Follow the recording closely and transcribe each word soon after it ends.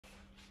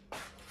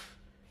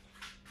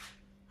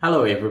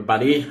Hello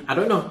everybody. I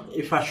don't know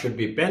if I should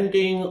be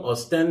bending or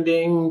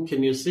standing.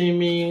 Can you see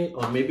me?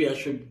 Or maybe I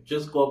should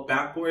just go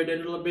backward a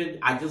little bit.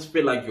 I just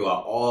feel like you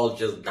are all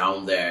just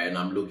down there and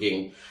I'm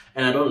looking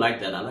and I don't like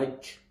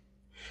that.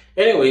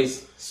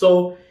 Anyways,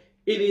 so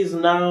it is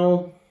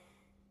now,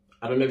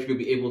 I don't know if you'll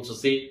be able to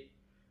see,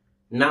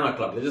 9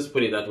 o'clock. Let's just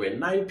put it that way,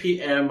 9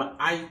 p.m.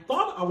 I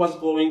thought I was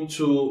going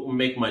to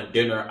make my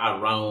dinner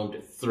around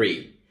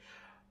 3.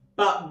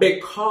 But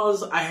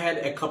because I had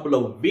a couple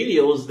of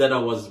videos that I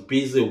was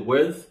busy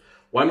with,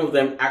 one of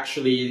them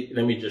actually,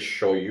 let me just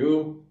show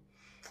you.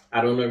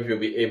 I don't know if you'll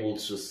be able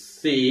to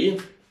see.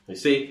 You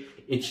see,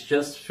 it's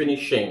just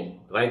finishing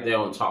right there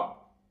on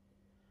top.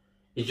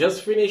 It's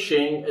just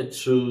finishing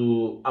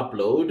to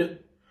upload.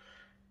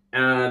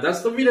 And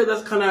that's the video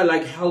that's kind of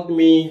like helped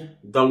me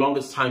the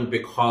longest time,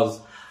 because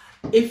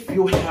if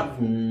you have,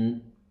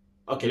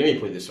 okay, let me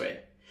put it this way.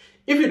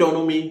 If you don't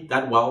know me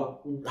that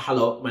well,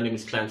 hello, my name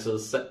is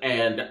Clantis,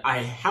 and I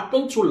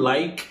happen to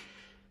like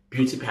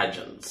beauty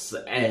pageants.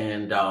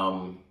 And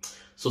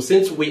so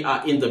since we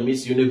are in the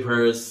Miss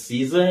Universe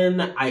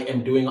season, I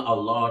am doing a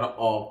lot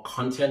of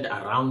content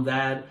around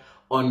that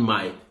on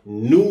my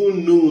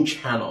new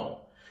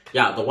channel.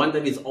 Yeah, the one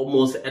that is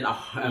almost at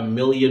a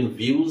million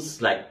views,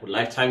 like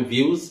lifetime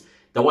views.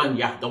 The one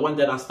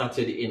that I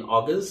started in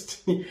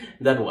August,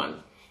 that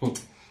one.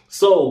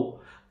 So,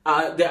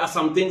 there are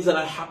some things that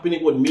are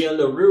happening with Mia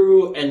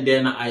LaRue, and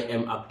then I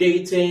am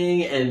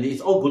updating, and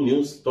it's all good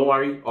news. Don't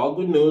worry, all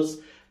good news.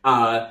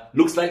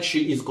 Looks like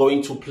she is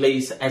going to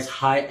place as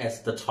high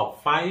as the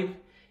top 5,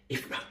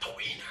 if not the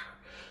winner.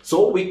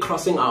 So we're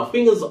crossing our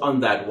fingers on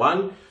that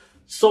one.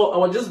 So I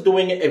was just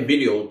doing a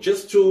video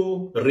just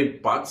to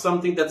rebut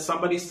something that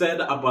somebody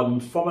said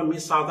about former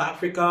Miss South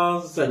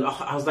Africas, and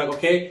I was like,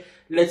 okay,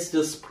 let's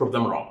just prove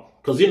them wrong.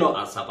 Because you know,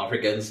 us South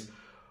Africans,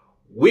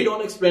 we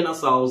don't explain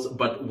ourselves,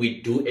 but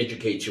we do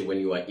educate you when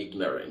you are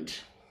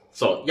ignorant.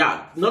 So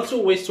yeah, not to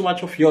waste too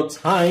much of your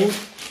time.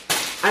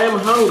 I am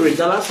hungry.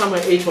 The last time I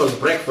ate was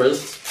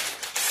breakfast.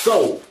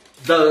 So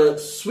the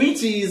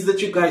sweeties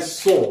that you guys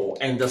saw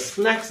and the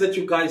snacks that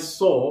you guys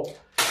saw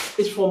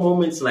is for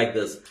moments like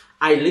this.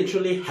 I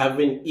literally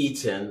haven't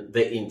eaten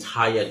the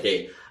entire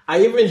day.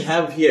 I even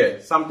have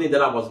here something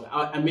that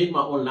I made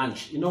my own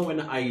lunch. You know, when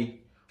I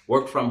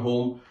work from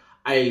home,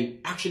 I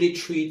actually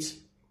treat,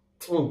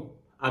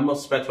 I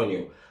must bet on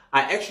you.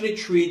 I actually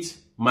treat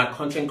my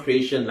content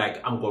creation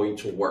like I'm going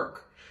to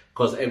work.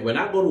 Because when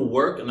I go to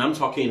work, and I'm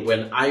talking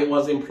when I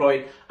was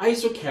employed, I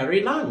used to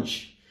carry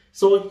lunch.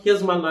 So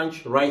here's my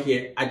lunch right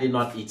here. I did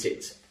not eat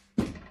it.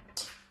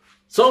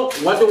 So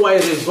what do I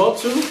resort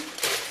to?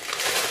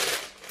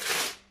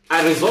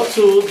 I resort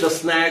to the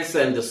snacks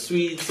and the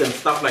sweets and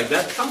stuff like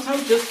that.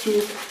 Sometimes just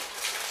to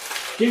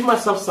give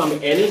myself some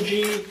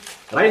energy.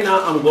 Right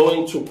now, I'm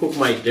going to cook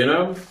my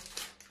dinner.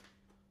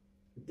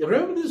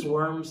 Remember these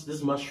worms,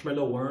 these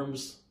marshmallow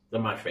worms?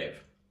 They're my fave.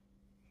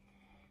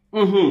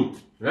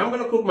 Now I'm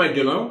going to cook my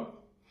dinner.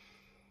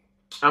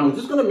 I'm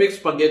just going to make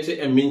spaghetti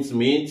and minced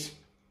meat.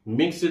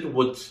 Mix it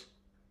with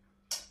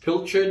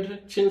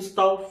pilchard chin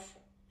stuff.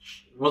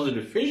 Was it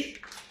a fish?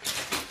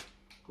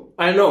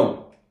 I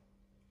know.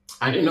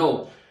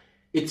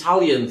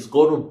 Italians,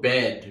 go to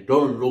bed.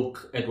 Don't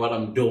look at what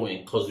I'm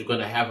doing, because you're going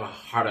to have a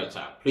heart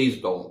attack. Please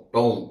don't.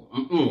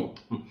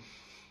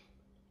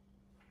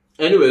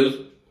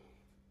 Anyways,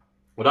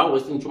 without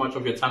wasting too much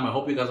of your time, I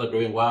hope you guys are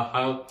doing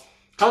well.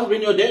 How's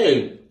been your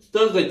day? It's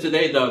Thursday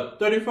today, the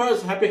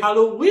 31st. Happy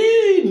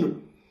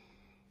Halloween!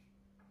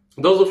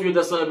 Those of you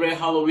that celebrate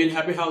Halloween,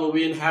 happy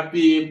Halloween.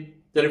 Happy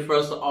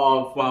 31st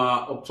of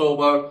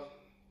October.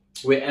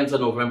 We enter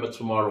November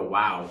tomorrow.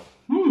 Wow.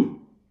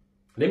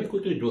 Let me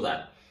quickly do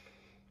that.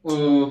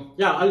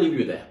 Yeah, I'll leave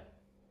you there.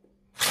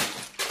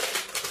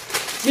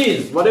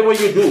 Please, whatever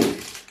you do,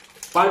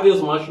 buy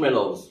these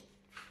marshmallows.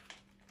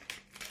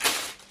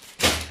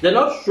 They're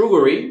not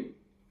sugary.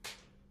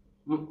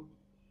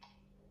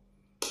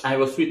 I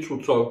have a sweet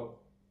tooth, so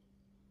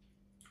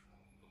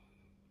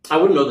I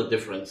wouldn't know the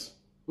difference.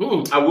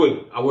 I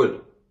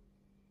would.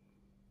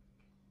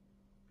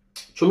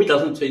 To me, it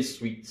doesn't taste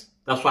sweet.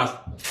 That's why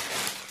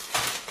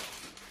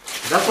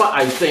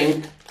I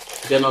think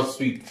they're not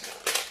sweet.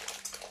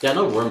 They're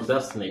not worms,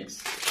 they're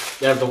snakes.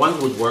 They're the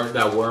ones with worms,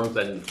 that are worms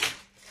and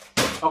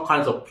all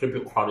kinds of creepy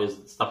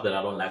crawlies, stuff that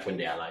I don't like when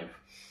they're alive.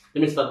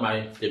 Let me start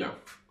my dinner.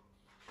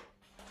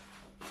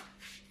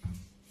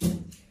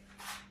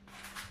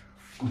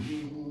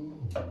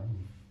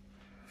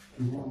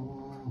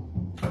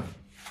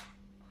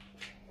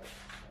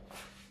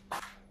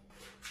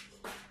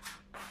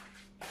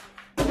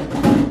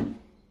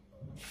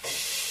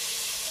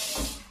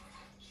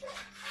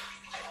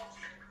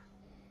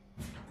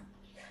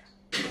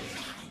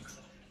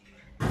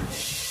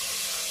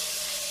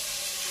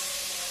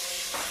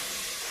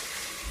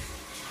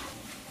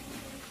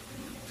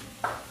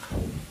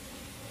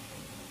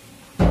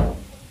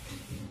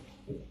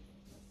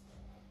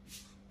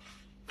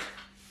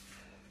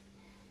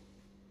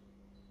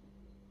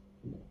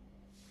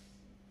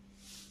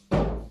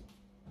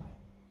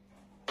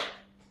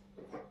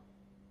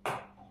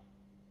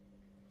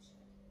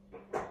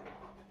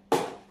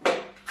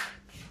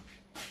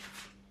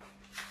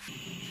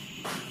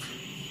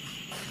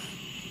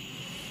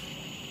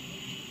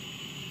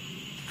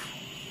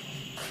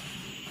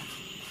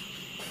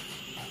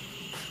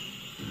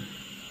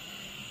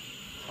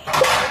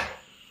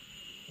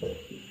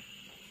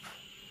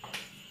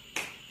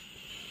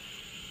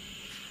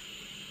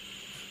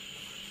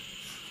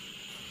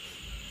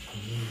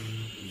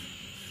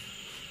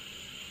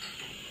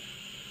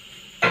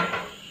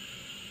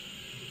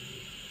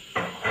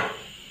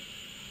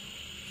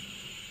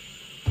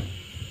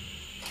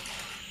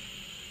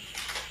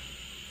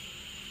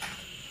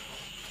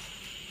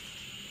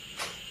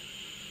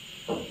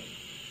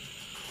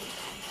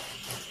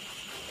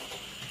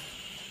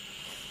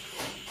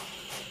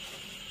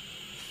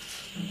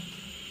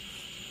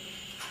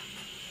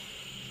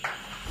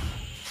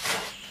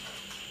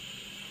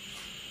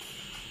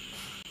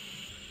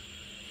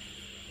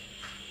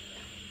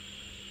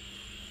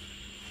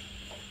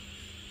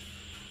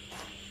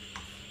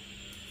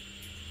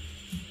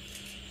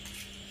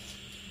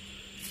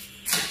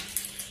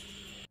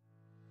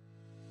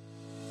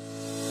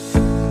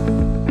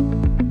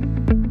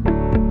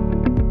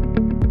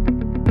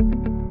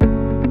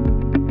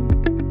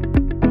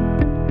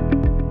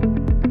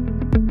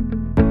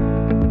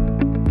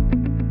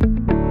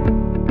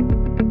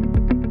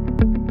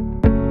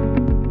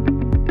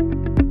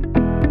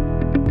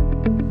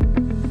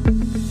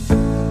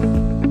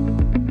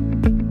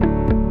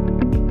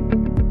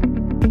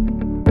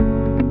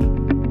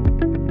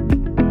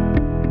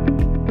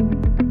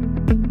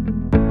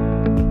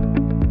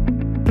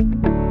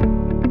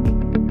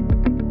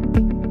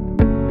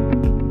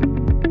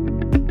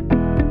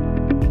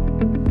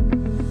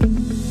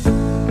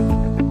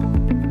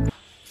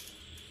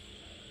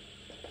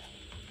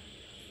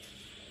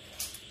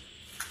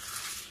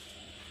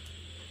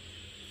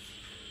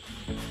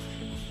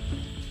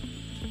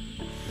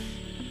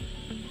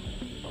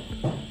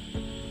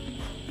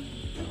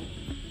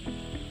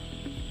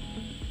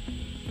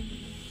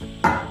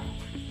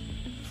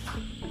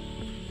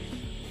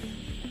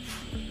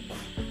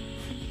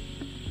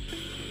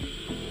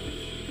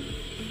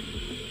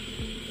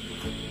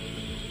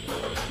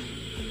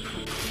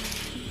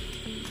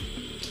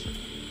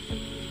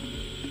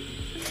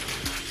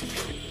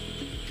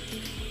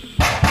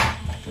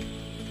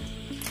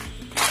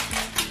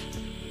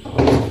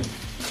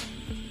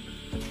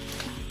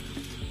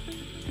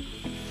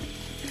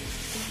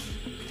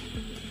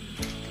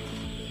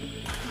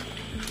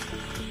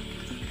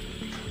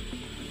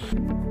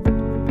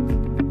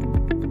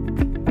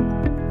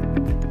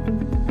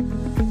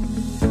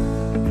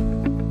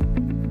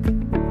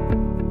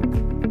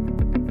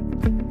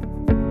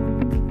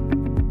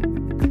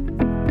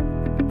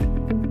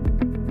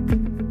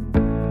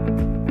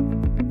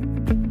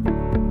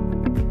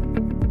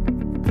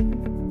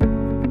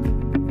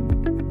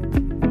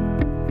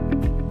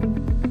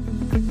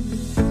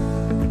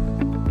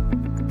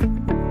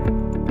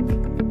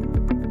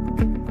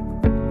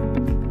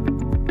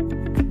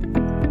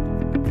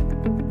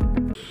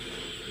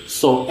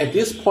 So at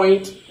this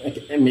point,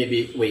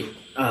 maybe, wait,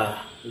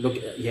 look,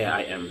 yeah,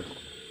 I am.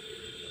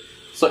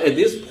 So at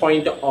this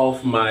point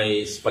of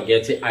my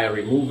spaghetti, I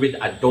remove it.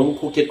 I don't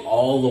cook it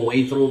all the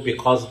way through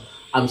because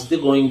I'm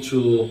still going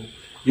to,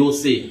 you'll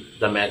see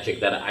the magic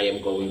that I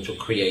am going to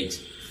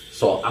create.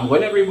 So I'm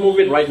going to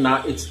remove it right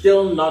now. It's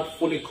still not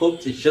fully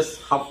cooked. It's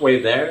just halfway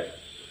there.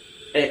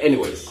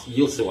 Anyways,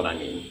 you'll see what I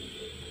mean.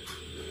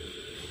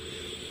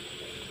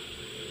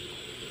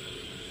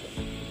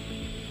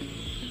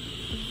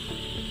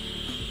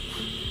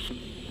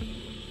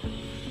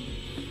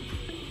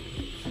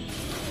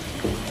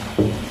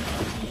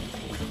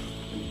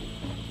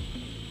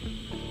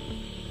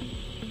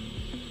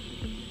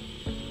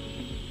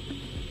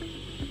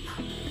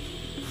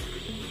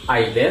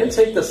 I then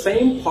take the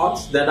same pot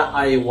that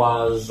I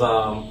was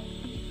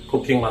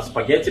cooking my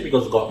spaghetti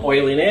because it's got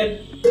oil in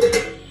it.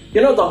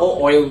 You know the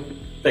whole oil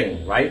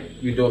thing, right?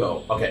 You don't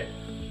know. Okay.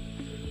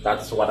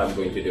 That's what I'm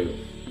going to do.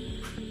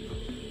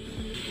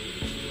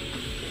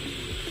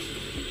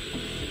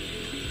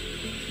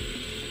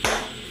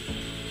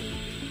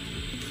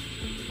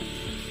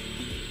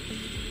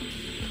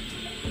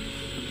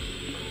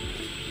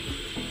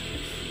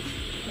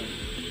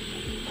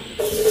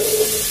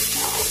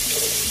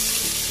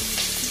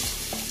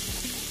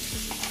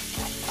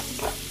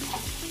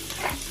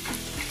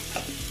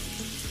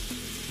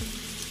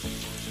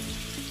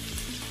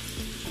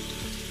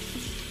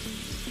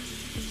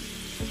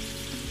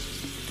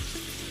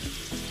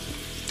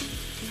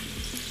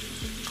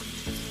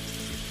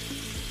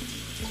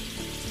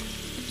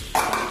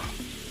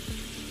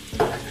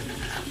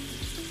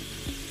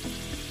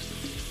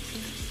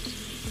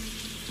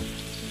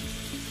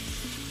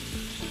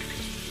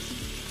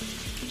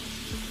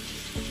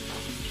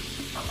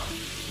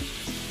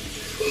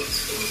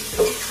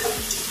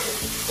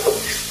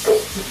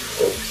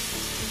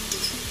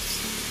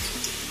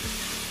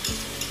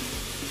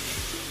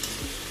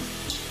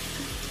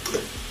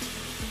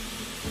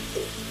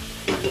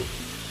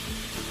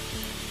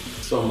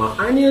 So my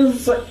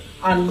onions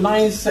are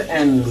nice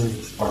and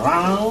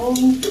brown.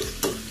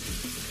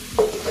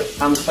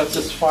 I'm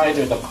satisfied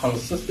with the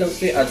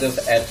consistency. I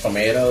just add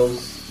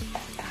tomatoes.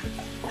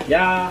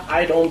 Yeah,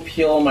 I don't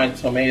peel my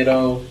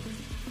tomato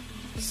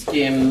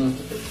skin.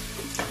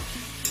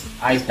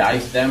 I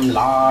dice them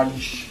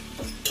large.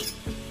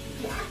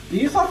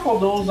 These are for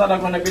those that are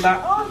going to be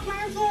like, oh,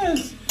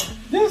 Clantis,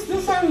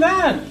 this and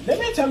that. Let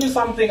me tell you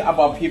something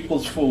about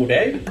people's food,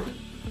 eh?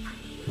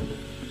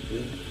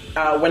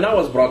 When I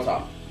was brought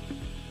up,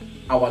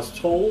 I was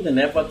told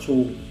never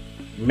to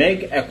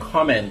make a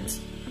comment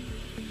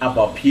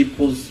about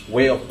people's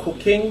way of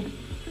cooking,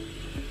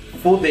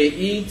 food they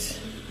eat,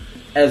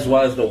 as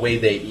well as the way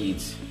they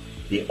eat.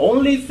 The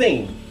only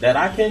thing that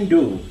I can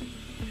do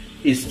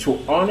is to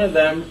honor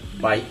them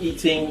by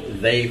eating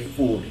their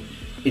food.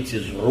 It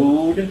is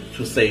rude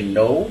to say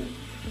no.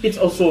 It's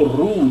also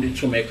rude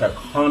to make a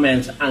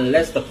comment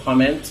unless the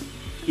comment,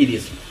 it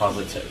is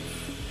positive.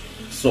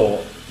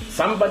 So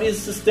somebody's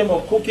system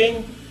of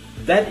cooking,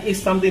 that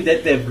is something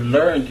that they've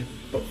learned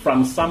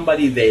from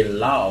somebody they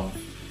love.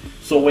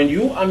 So when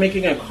you are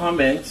making a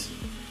comment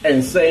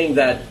and saying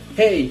that,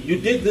 hey, you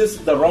did this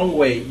the wrong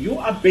way, you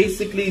are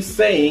basically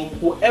saying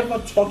whoever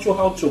taught you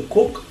how to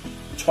cook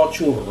taught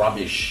you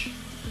rubbish.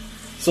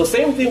 So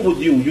same thing with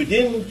you. You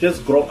didn't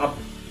just grow up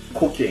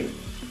cooking.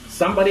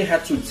 Somebody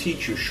had to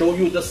teach you, show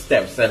you the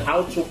steps and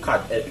how to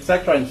cut,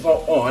 etc. and so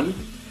on.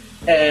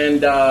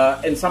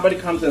 And somebody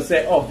comes and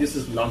say, oh, this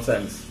is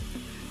nonsense.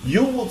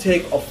 You will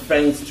take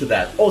offense to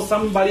that. Or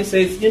somebody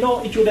says, you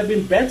know, it would have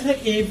been better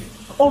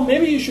if, oh,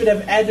 maybe you should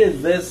have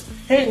added this.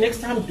 Hey,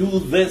 next time do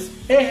this.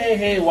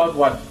 Hey,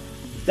 what?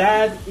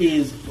 That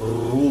is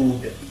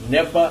rude.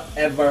 Never,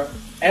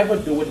 ever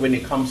do it when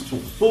it comes to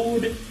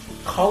food,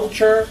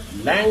 culture,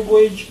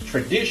 language,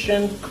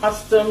 tradition,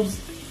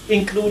 customs,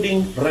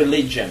 including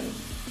religion.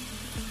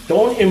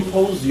 Don't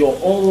impose your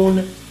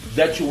own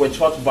that you were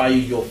taught by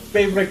your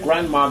favorite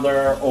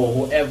grandmother or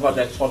whoever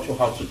that taught you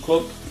how to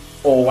cook,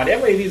 or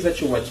whatever it is that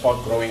you were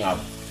taught growing up.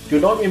 Do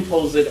not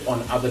impose it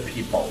on other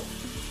people.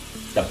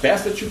 The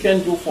best that you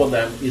can do for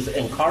them is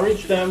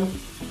encourage them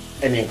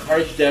and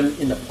encourage them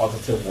in a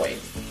positive way.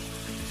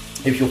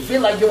 If you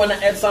feel like you want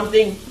to add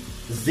something,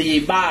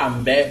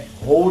 zibambe,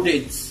 hold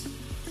it,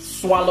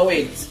 swallow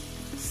it,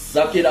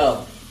 suck it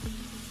up.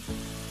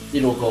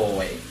 It'll go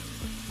away.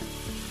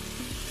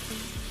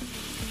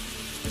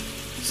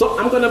 So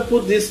I'm gonna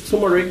put this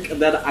turmeric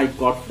that I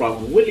got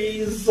from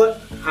Willie's.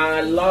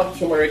 I love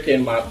turmeric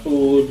in my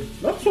food.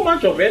 Not too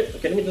much of it.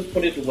 Okay, let me just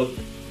put it with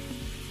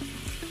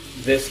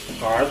this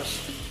part.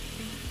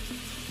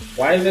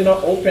 Why is it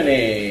not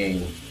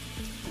opening?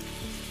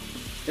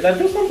 Did I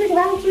do something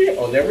wrong to it?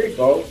 Oh, there we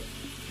go.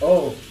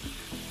 Oh,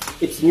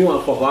 it's new.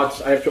 I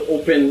forgot. I have to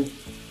open.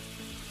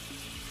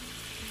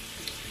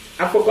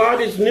 I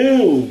forgot it's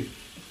new.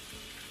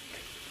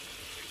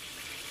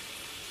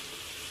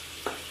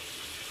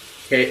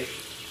 Okay,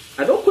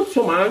 I don't put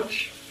too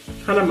much.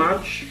 Kind of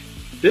much.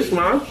 This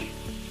much.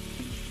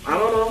 I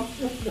don't know.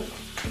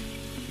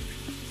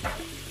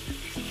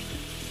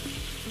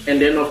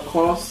 And then of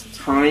course,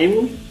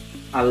 thyme.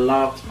 I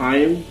love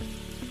thyme.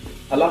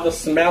 I love the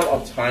smell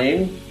of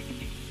thyme.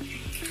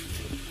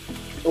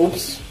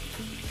 Oops.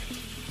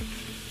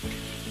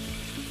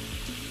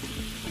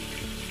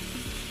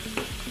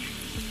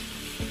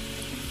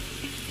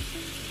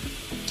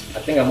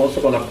 I think I'm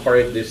also gonna pour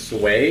it this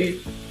way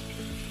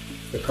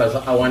because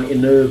I want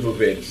enough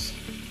of it.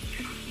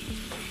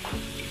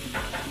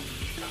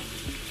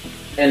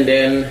 And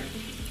then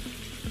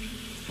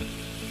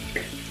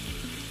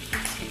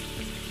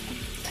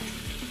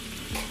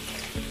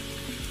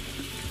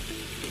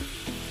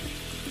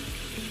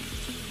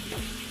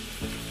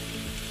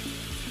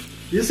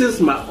this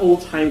is my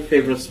all-time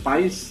favorite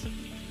spice.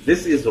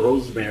 This is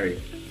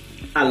rosemary.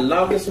 I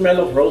love the smell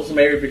of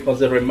rosemary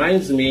because it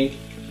reminds me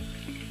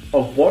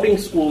of boarding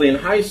school in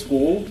high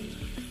school.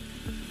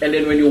 And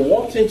then when you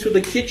walked into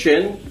the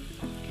kitchen,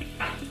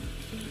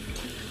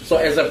 so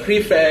as a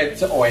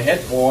prefect or a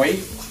head boy,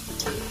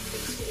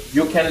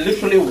 you can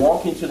literally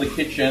walk into the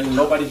kitchen,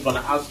 nobody's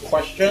gonna ask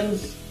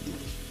questions.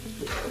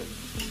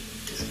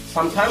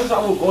 Sometimes I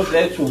will go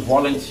there to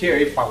volunteer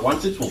if I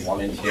wanted to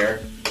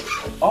volunteer,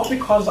 or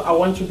because I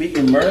want to be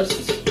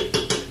immersed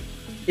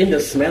in the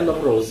smell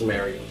of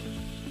rosemary.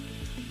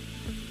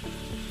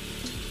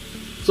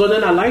 So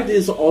then I like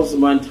this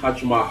Osman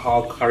Taj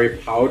Mahal curry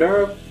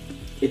powder.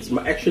 It's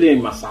actually a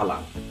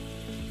masala.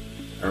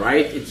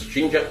 Alright, it's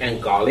ginger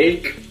and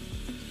garlic.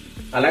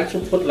 I like to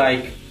put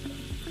like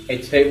a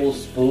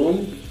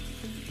tablespoon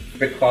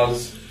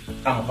because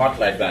I'm hot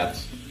like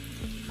that.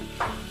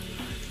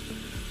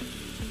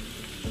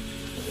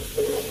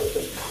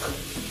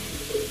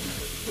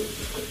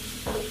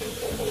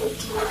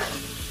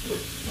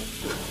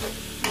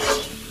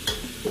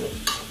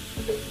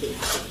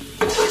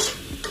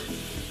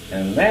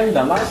 And then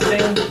the last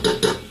thing,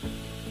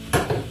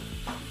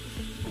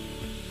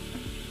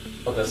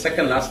 or the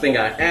second last thing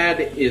I add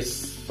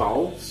is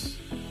salt.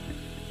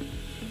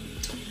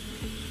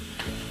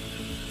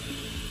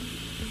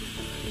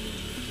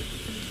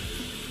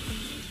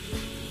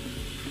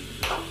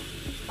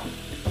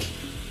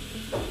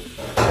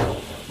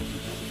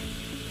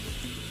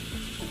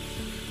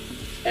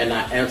 And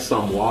I add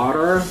some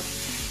water.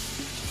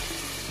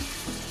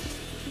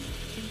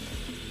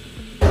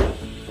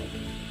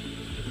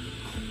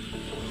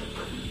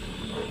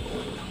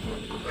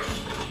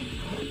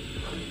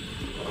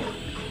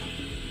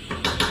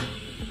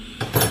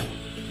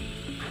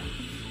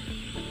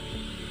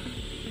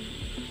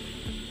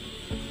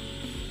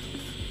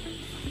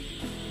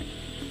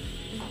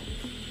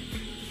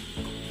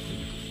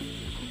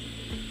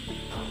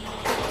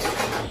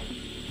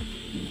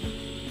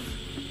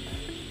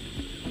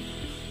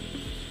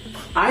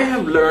 I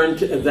have learned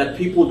that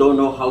people don't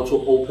know how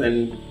to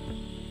open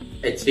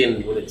a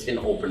tin with a tin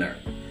opener.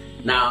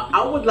 Now,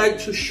 I would like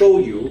to show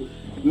you,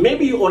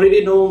 maybe you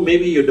already know,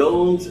 maybe you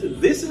don't.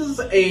 This is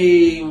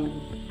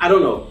I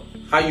don't know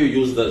how you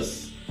use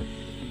this.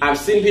 I've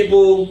seen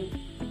people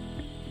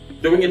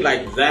doing it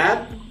like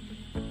that,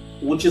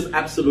 which is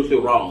absolutely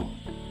wrong.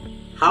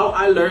 How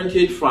I learned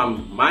it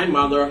from my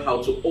mother,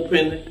 how to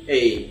open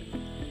a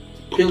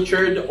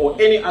pilchard or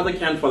any other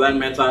can for that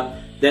matter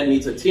that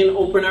needs a tin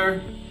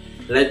opener.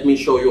 Let me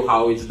show you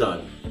how it's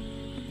done.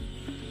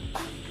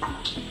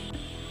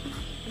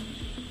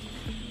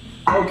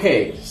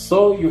 Okay,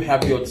 so you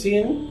have your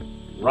tin,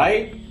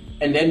 right?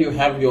 And then you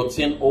have your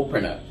tin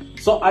opener.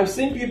 So I've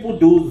seen people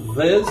do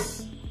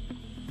this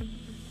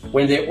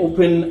when they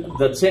open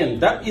the tin.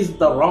 That is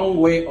the wrong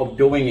way of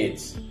doing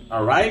it,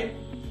 all right?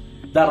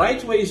 The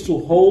right way is to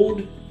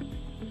hold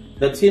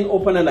the tin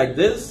opener like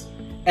this,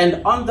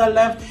 and on the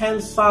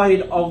left-hand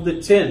side of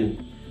the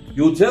tin,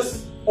 you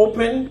just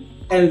open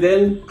and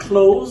then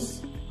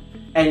close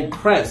and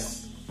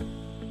press,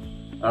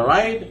 all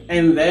right?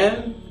 And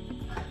then,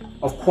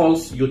 of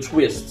course, you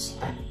twist.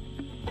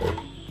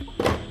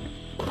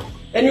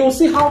 And you'll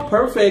see how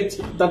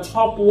perfect the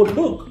top would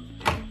look.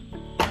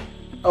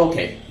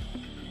 Okay,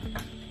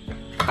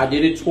 I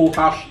did it too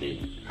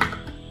harshly.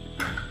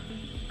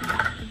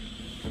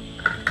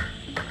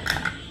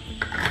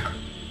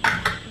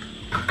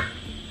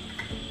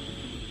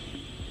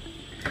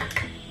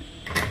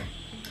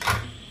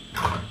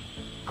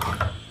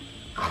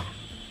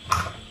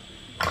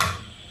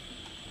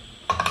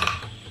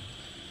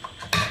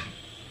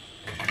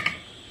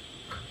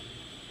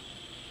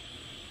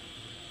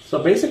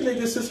 So basically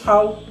this is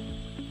how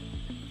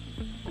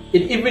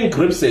it even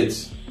grips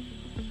it.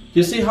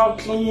 You see how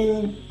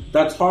clean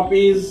the top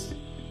is?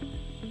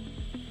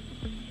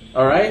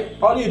 All right,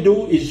 all you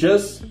do is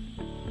just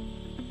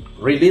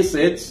release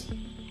it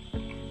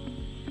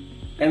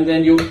And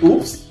then you,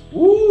 oops,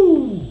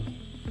 woo.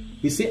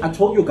 You see, I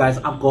told you guys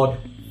I've got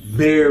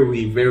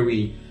very,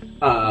 very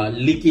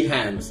leaky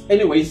hands.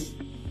 Anyways,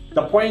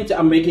 the point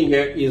I'm making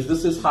here is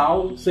this is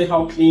how, see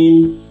how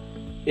clean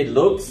it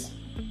looks.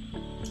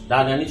 Now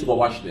I need to go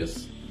wash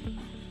this.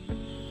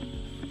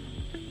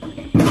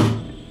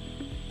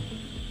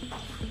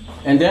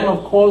 And then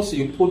of course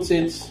you put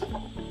it,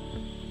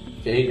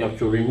 okay, you have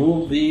to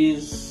remove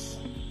these.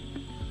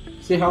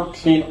 See how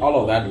clean all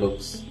of that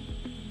looks.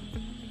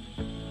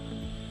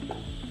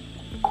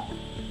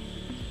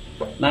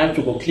 Now I have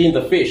to go clean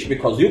the fish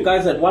because you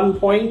guys at one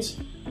point,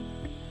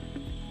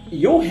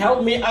 you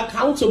held me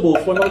accountable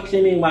for not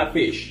cleaning my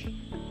fish.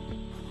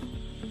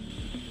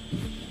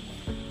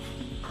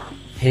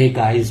 Hey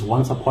guys,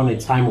 once upon a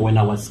time when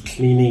I was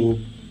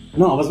cleaning,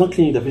 no, I was not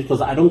cleaning the fish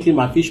because I don't clean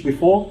my fish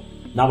before.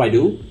 Now I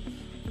do.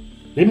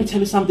 Let me tell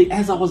you something,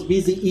 as I was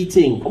busy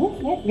eating,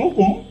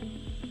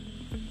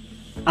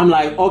 I'm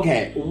like,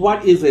 okay,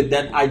 what is it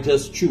that I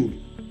just chewed?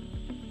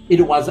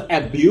 It was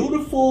a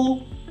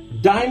beautiful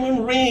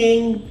diamond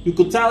ring. You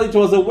could tell it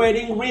was a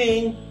wedding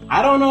ring.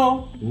 I don't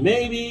know,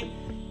 maybe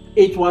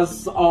it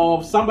was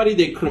of somebody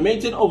they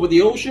cremated over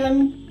the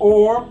ocean,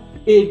 or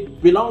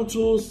it belonged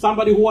to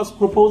somebody who was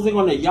proposing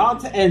on a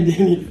yacht and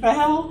then it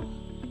fell.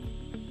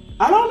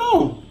 I don't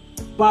know,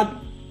 but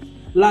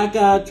like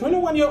a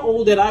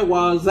 21-year-old that I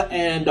was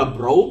and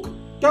broke,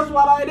 guess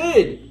what I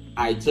did?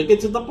 I took it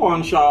to the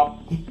pawn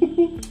shop.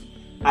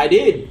 I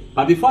did.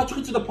 But before I took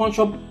it to the pawn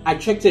shop, I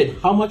checked it.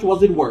 How much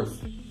was it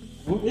worth?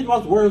 It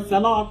was worth a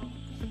lot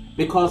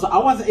because I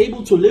was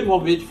able to live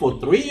off it for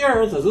 3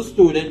 years as a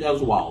student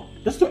as well,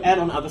 just to add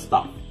on other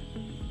stuff.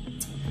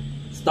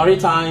 Story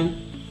time.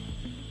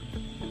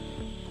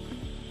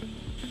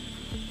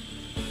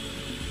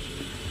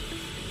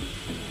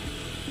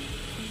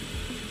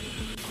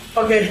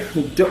 Okay,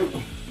 don't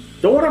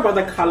worry about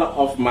the color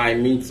of my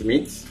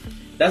mincemeat.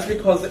 That's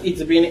because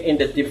it's been in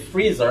the deep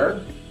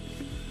freezer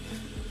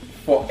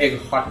for a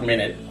hot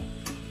minute.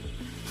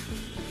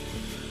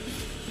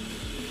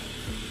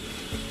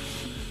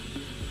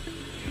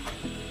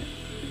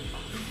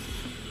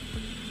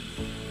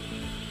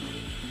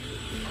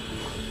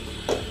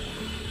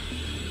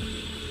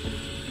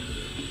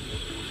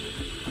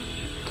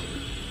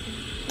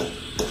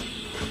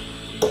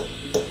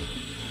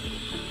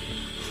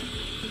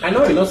 I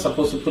know you're not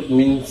supposed to put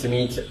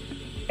mincemeat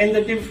in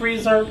the deep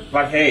freezer,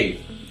 but hey,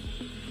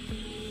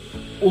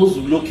 who's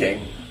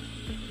looking?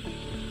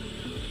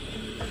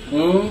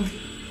 Who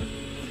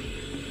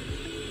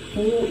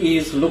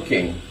is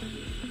looking?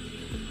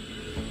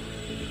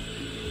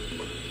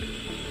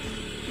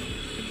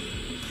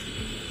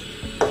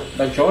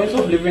 The joys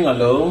of living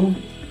alone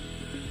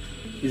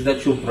is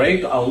that you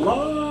break a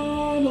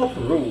lot of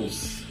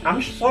rules.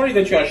 I'm sorry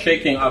that you are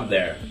shaking up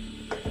there.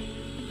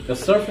 The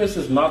surface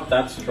is not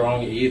that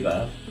strong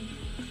either.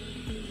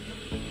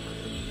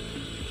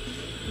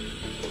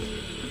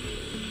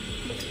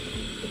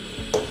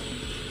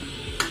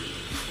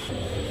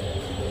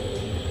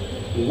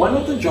 One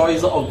of the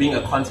joys of being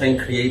a content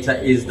creator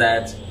is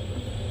that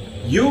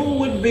you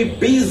would be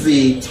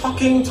busy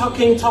talking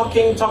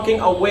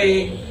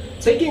away,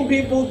 taking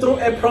people through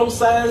a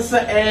process,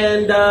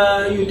 and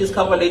you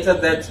discover later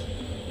that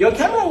your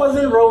camera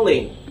wasn't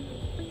rolling.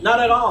 Not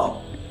at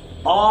all.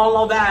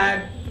 All of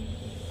that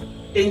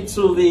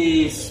into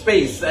the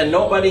space, and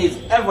nobody is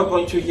ever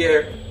going to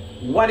hear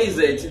what is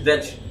it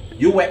that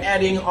you were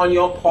adding on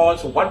your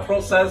pot, what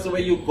process were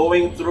you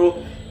going through,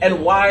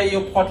 and why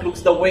your pot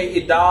looks the way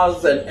it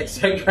does, and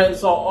etc. and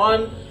so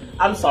on.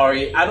 I'm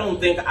sorry, I don't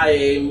think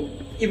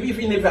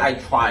even if I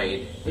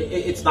tried,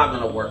 it's not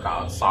gonna work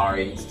out.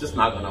 Sorry, it's just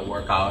not gonna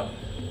work out.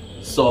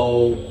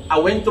 So I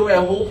went through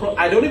a whole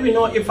I don't even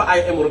know if I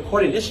am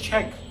recording. Just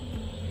check.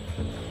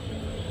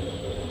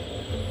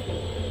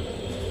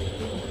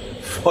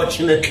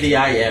 Fortunately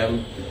I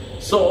am.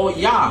 So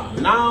yeah,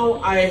 now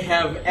I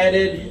have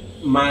added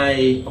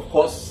my, of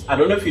course, I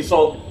don't know if you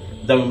saw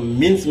the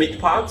mincemeat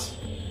part.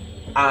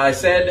 I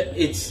said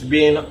it's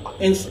been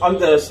on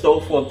the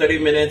stove for 30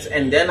 minutes,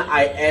 and then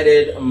I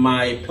added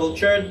my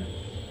pilchard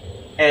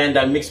and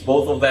I mixed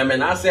both of them.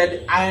 And I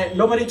said,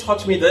 nobody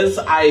taught me this.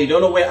 I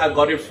don't know where I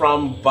got it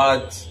from,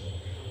 but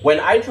when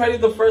I tried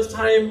it the first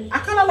time, I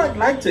kind of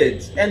liked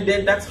it. And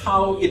then that's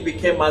how it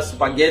became my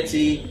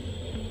spaghetti.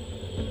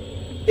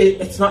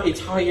 It's not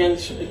Italian,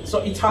 so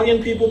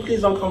Italian people,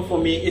 please don't come for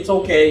me. It's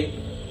okay,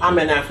 I'm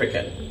an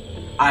African.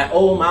 I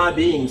owe my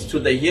beings to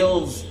the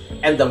hills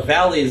and the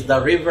valleys, the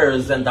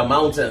rivers and the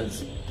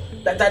mountains.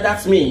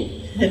 That's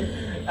me.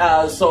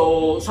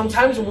 So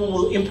sometimes we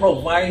will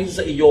improvise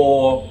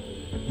your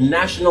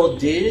national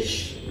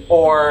dish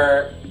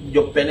or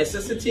your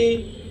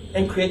necessity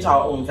and create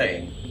our own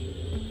thing.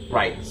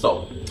 Right,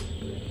 so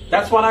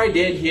that's what I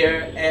did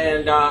here,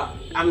 and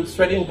I'm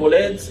sweating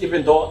bullets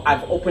even though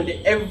I've opened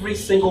every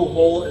single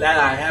hole that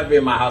I have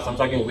in my house. I'm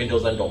talking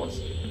windows and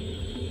doors.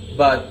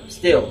 But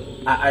still,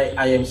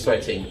 I am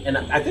sweating. And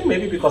I think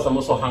maybe because I'm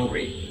also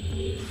hungry.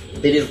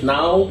 It is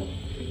now,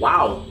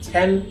 wow,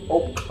 10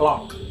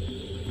 o'clock.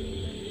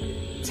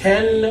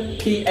 10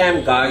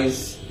 p.m.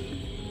 guys.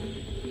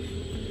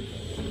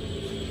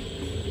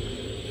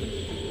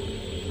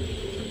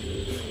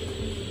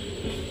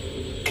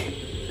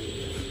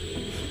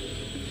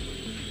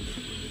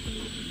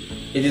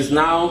 It is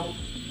now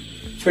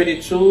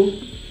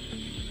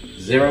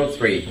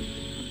 22:03.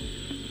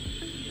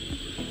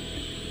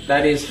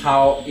 That is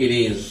how it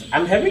is.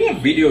 I'm having a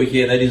video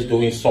here that is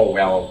doing so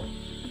well.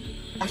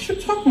 I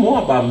should talk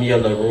more about Mia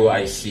LaRue,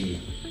 I see.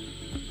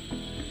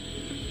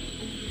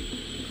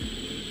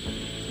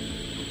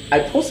 I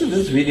posted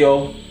this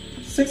video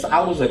 6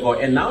 hours ago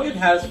and now it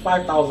has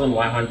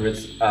 5,100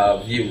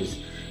 views.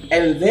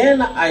 And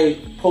then I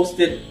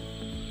posted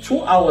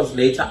 2 hours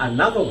later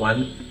another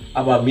one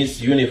about Miss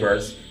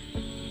Universe.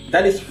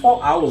 That is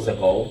 4 hours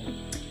ago.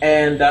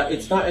 And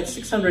it's now at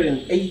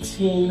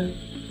 618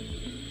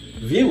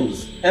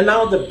 views. And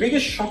now the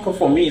biggest shocker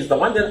for me is the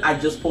one that I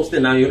just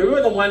posted now. You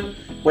remember the one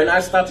when I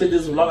started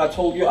this vlog I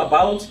told you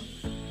about?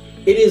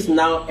 It is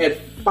now at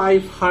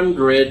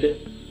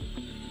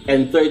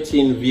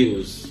 513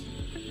 views.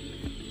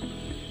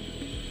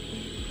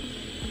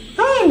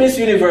 Hi Miss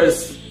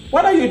Universe,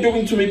 what are you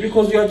doing to me?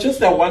 Because you're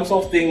just a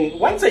once-off thing,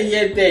 once a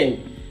year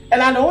thing.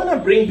 And I don't want to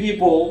bring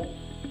people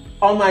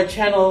on my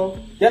channel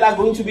that are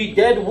going to be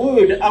dead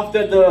wood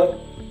after the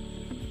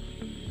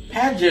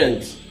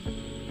pageant.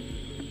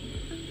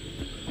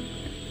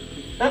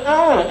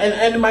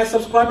 And my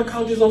subscriber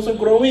count is also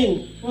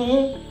growing.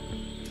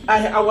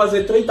 I was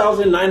at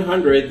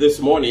 3,900 this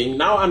morning.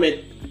 Now I'm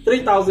at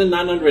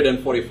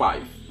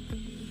 3,945.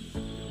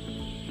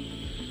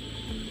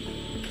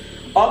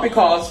 All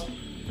because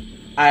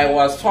I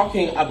was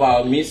talking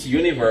about Miss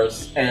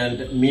Universe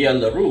and Mia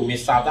LaRue,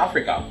 Miss South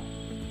Africa.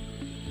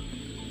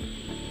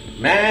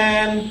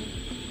 Man,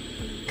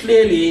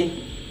 clearly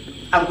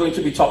I'm going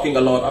to be talking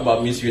a lot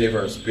about Miss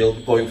Universe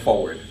going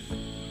forward.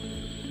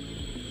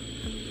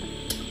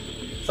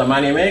 It's a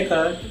money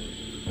maker.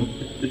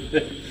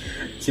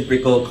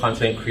 Typical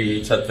content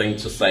creator thing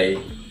to say.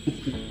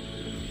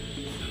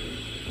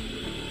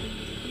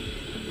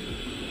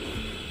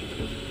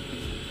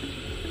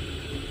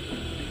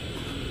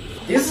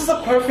 This is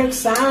a perfect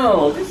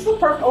sound. This is a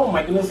perfect. Oh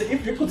my goodness!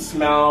 If you could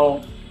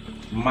smell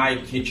my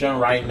kitchen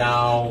right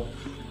now,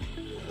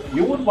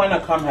 you would want to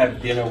come have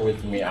dinner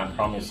with me. I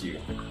promise you.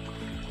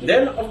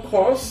 Then, of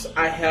course,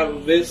 I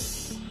have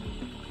this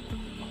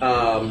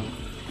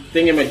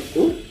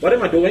what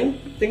am I doing?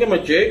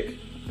 Thingamajig.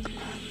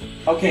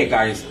 Okay,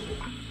 guys.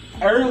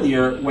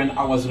 Earlier, when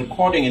I was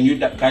recording and you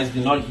guys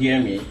did not hear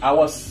me, I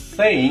was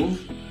saying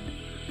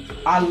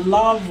I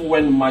love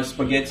when my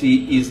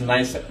spaghetti is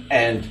nice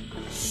and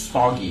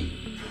soggy.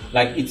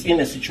 Like it's in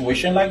a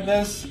situation like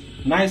this,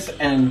 nice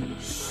and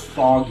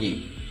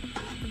soggy.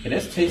 Okay,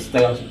 let's taste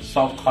the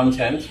salt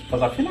content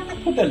because I feel like I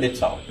put a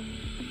little.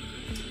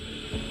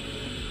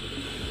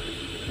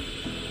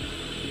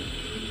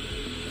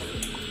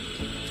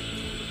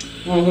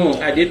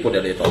 I did put a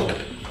little.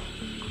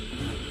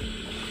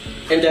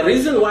 And the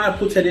reason why I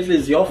put a little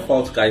is your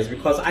fault, guys,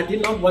 because I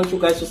did not want you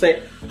guys to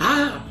say,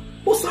 so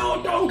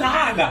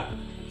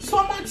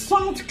much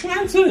salt,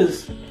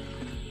 Clantis.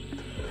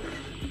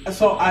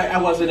 So I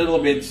was a little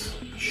bit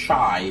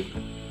shy,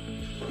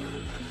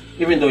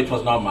 even though it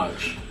was not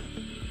much.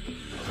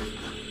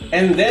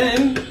 And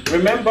then,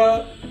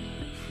 remember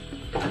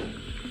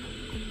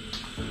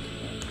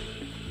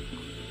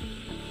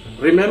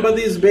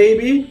this,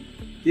 baby?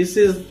 This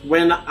is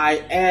when I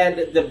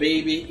add the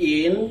baby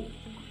in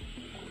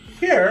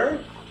here.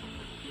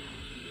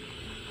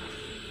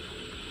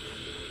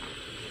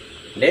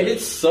 Let it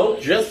soak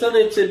just a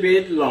little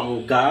bit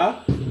longer.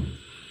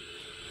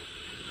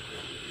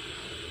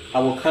 I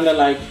will kind of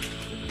like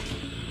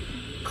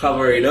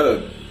cover it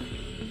up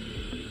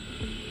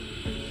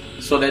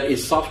so that it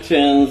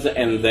softens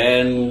and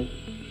then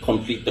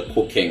complete the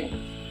cooking.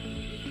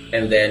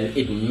 And then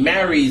it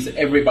marries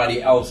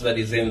everybody else that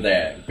is in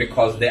there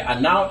because they are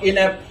now in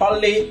a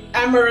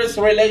polyamorous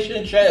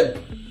relationship.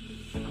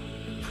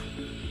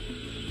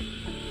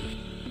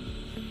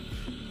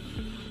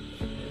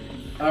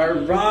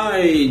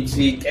 Alright,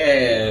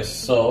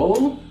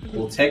 so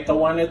we'll take the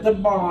one at the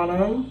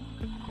bottom.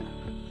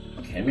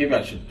 Okay, maybe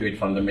I should do it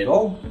from the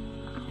middle.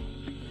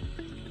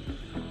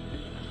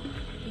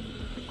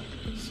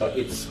 So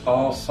it's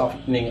all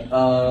softening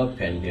up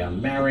and they are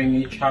marrying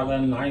each other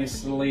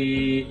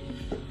nicely.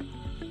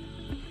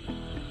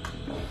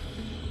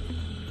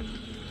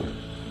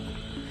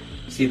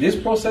 See, this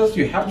process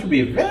you have to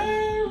be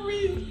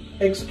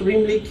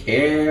extremely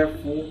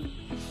careful.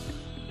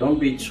 Don't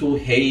be too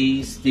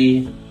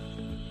hasty.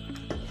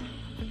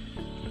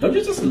 Don't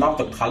you just love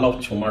the color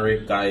of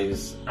turmeric,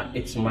 guys?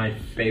 It's my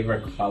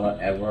favorite color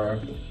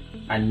ever.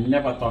 I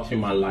never thought in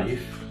my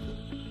life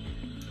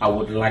I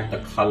would like the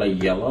color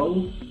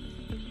yellow.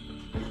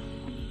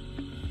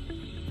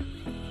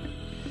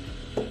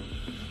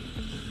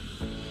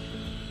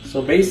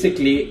 So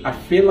basically, I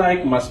feel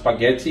like my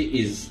spaghetti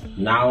is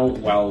now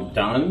well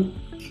done.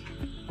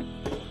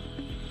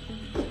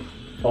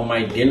 For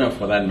my dinner,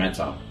 for that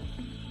matter.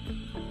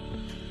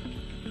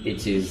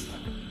 It is,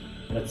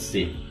 let's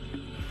see.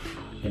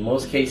 In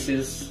most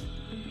cases,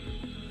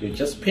 you're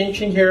just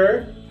pinching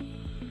here.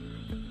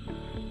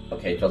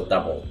 Okay, just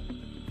double.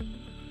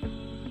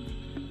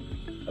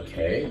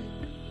 Okay.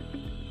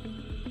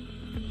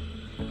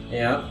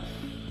 Yeah.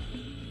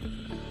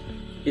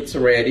 it's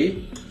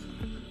ready,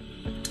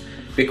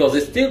 because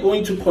it's still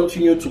going to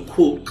continue to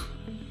cook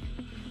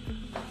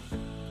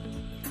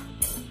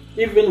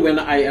even when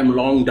I am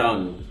long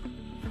done.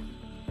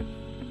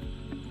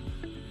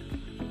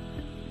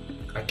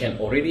 I can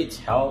already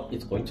tell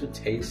it's going to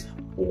taste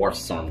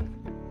worse.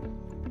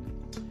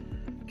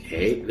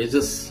 Okay, let's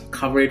just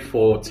cover it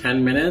for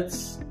 10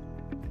 minutes.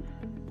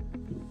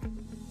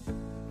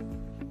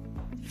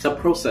 It's a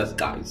process,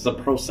 guys. It's a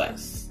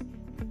process.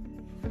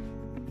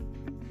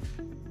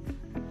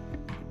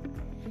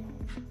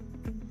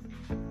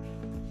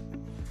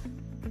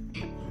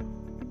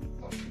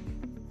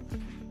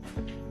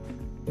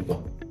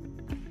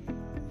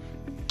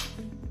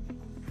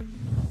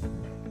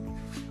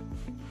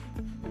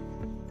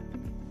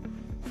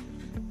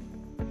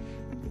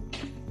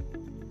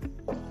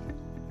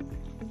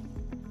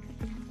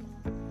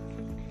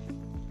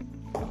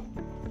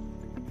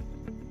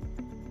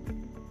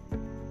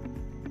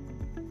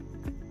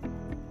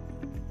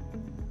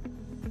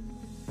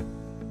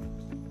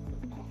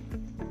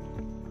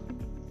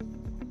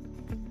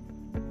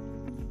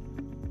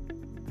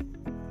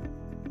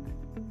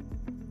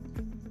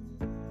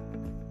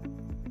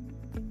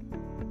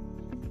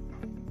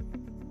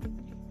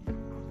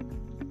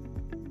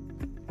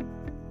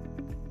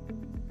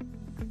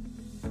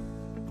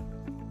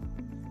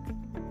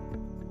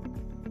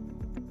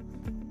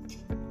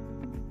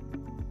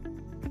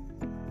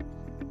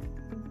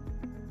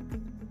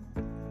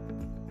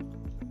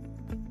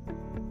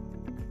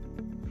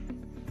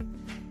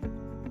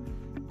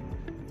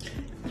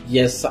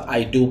 Yes,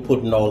 I do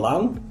put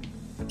Nolan,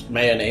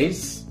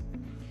 mayonnaise,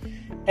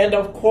 and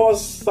of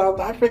course South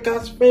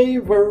Africa's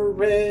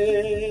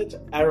favorite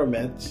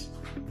aromat.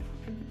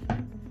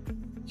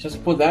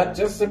 Just put that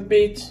just a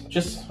bit,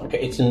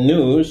 okay, it's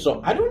new,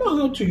 so I don't know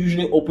how to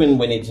usually open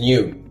when it's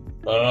new.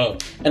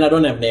 And I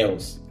don't have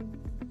nails.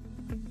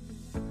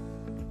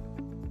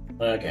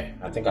 Okay,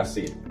 I think I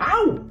see it.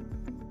 Ow!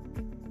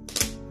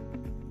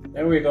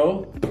 There we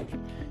go.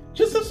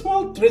 Just a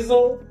small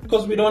drizzle,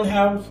 because we don't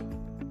have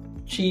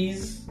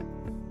cheese.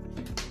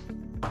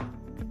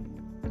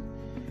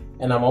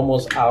 And I'm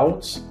almost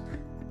out.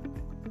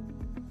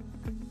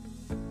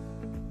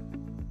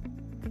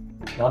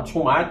 Not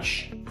too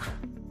much.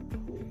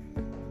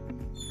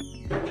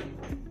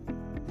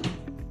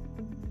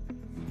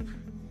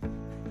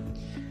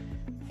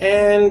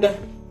 And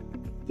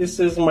this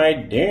is my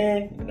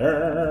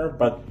dinner,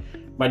 but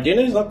my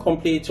dinner is not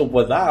complete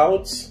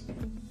without,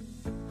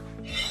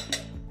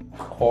 of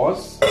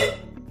course,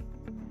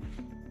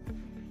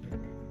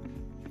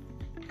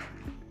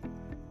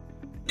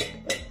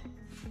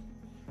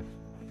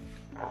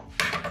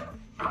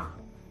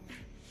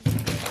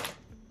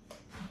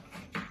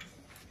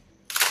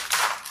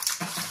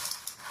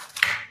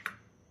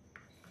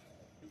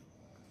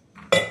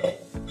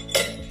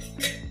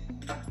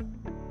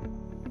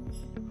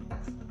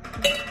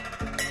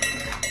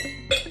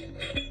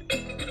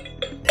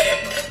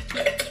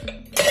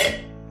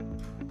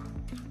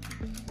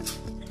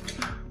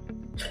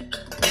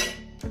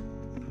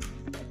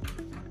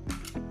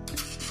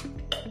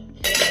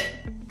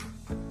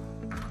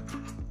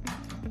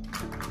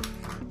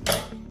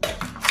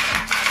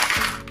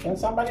 can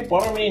somebody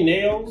borrow me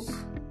nails?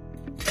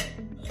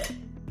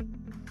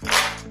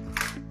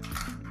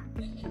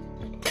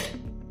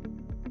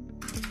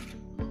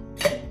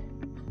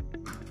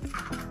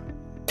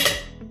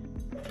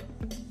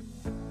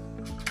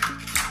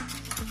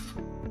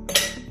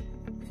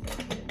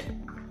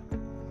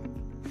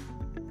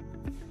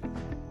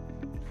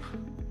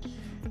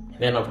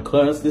 Then of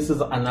course, this is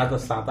another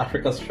South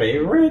Africa's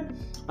favorite.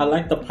 I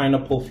like the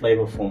pineapple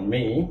flavor for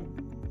me.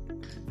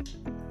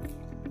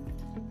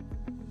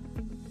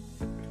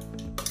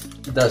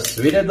 The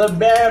sweeter the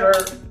better.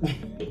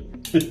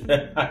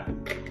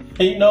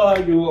 You know how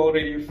you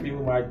already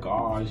feel, my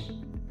gosh.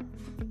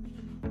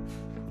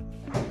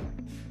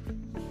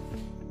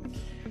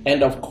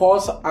 And of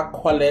course,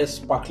 Aqualess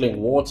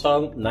sparkling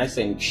water, nice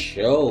and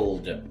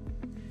chilled.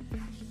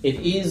 It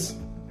is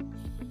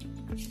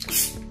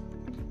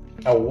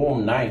a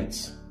warm night,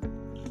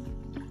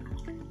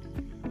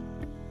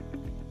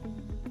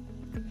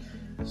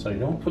 so you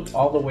don't put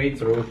all the way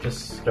through,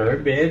 just stir a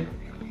bit.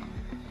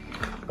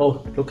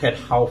 Oh, look at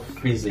how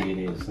fizzy it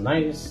is.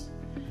 Nice.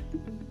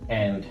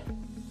 And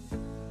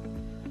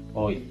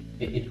oh,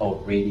 it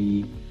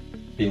already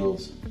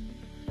feels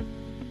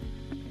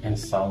and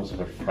sounds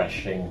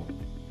refreshing.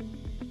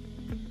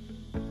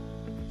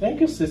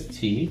 Thank you, Sis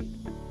T.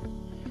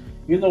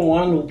 You're the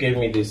one who gave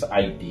me this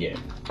idea.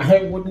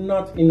 I would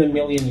not in a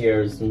million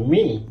years,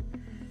 me,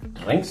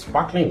 drink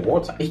sparkling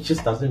water. It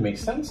just doesn't make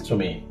sense to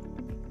me.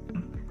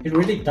 It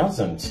really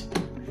doesn't.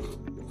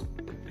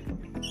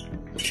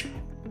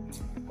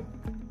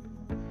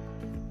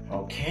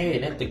 Okay,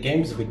 let the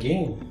games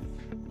begin.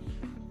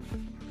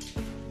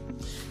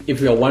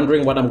 If you're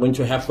wondering what I'm going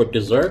to have for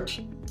dessert,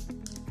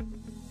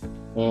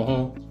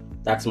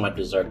 that's my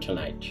dessert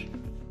tonight.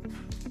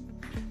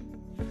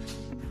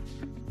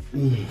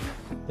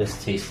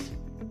 This tastes.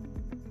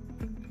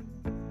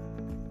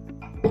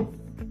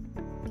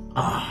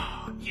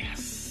 Ah,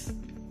 yes.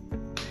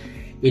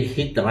 It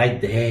hit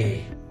right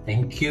there.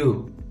 Thank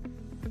you.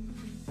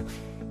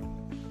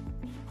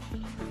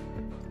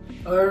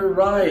 All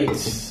right,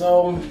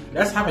 so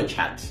let's have a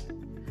chat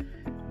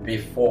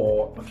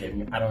before. Okay,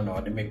 I don't know.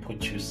 Let me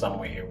put you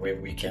somewhere where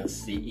we can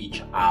see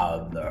each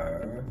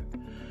other,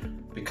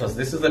 because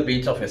this is a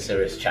bit of a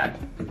serious chat.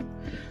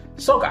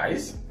 So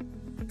guys,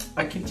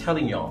 I keep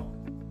telling y'all,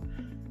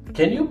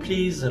 can you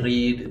please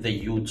read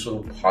the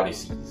YouTube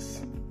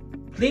policies?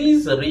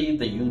 Please read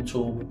the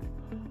YouTube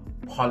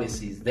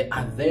policies. They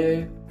are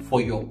there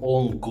for your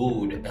own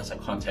good as a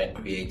content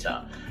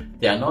creator.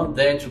 They are not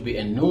there to be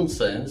a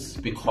nuisance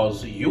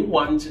because you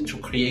want to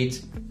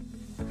create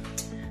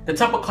the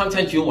type of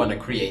content you want to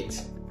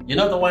create. You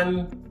know, the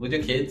one with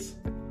your kids?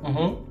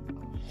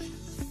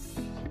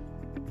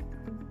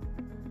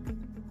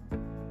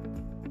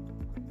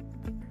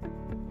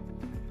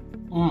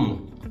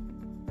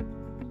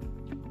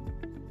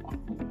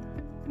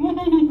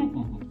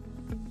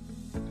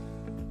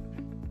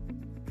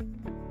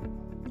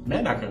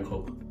 Man, I can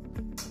cook.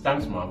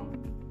 Thanks, Mom.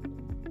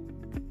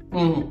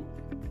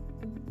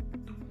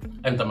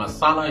 And the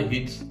masala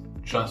hits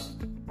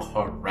just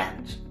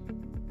correct.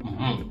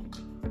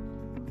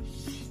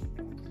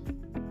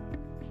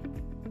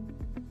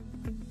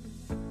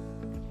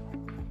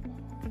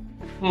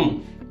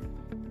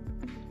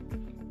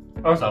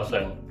 As I was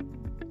saying,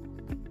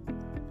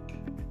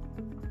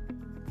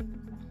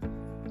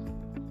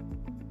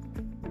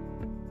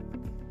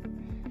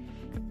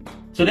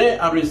 today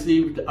I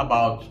received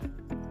about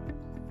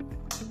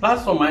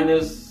plus or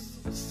minus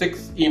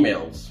 6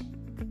 emails.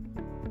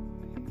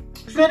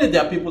 Clearly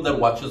there are people that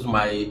watches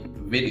my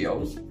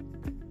videos,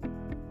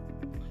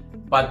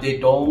 but they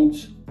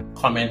don't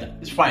comment.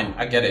 It's fine,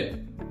 I get it.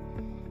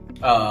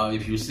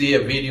 If you see a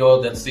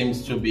video that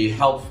seems to be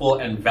helpful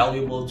and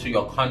valuable to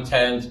your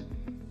content,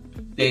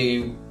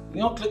 they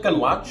click and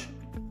watch.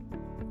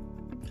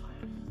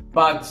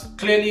 But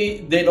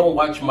clearly they don't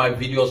watch my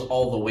videos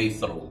all the way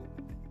through.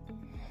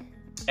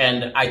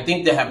 And I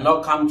think they have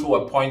not come to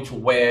a point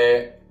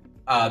where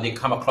they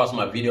come across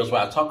my videos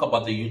where I talk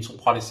about the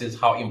YouTube policies,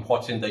 how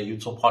important the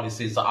YouTube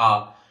policies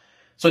are,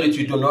 so that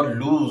you do not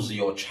lose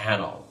your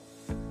channel.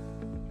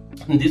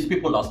 And these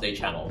people lost their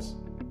channels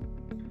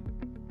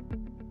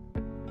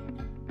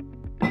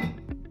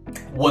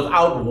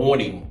without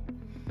warning.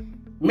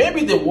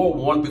 Maybe they were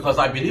warned, because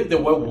I believe they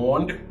were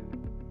warned.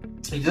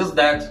 It's just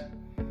that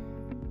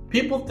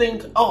people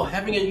think, oh,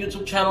 having a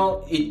YouTube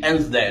channel, it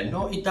ends there.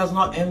 No, it does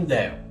not end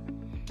there.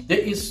 There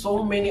is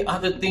so many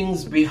other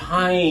things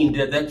behind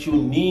that you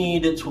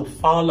need to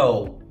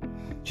follow,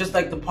 just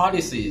like the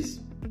policies.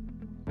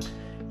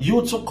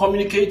 YouTube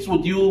communicates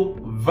with you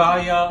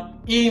via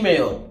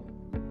email.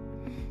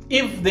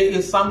 If there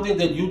is something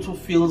that YouTube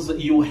feels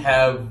you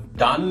have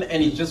done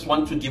and it just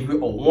wants to give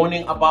you a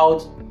warning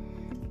about,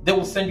 they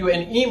will send you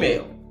an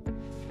email.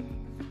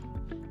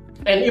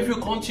 And if you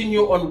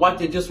continue on what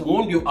they just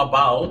warned you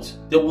about,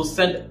 they will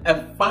send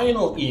a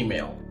final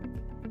email.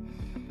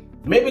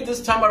 Maybe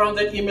this time around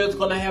that email is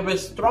going to have a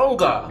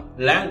stronger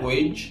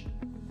language,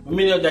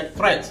 meaning that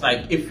threats,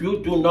 like if you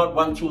do not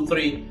 1, 2,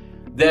 3,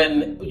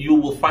 then you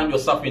will find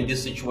yourself in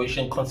this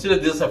situation. Consider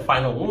this a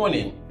final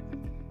warning.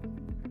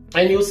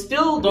 And you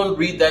still don't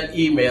read that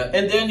email,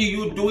 and then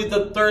you do it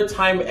the 3rd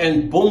time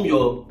and boom,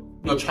 your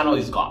channel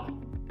is gone.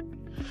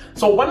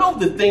 So one of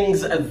the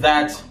things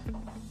that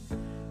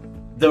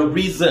the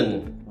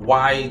reason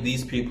why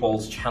these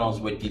people's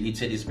channels were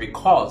deleted is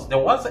because there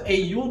was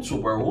a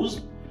YouTuber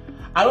who's,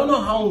 I don't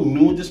know how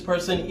new this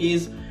person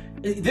is.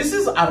 This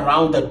is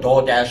around the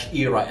DoorDash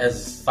era,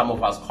 as some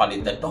of us call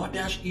it, the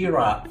DoorDash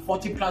era.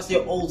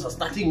 40-plus-year-olds are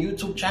starting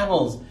YouTube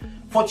channels.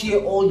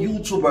 40-year-old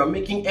YouTuber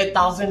making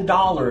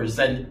 $8,000,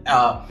 and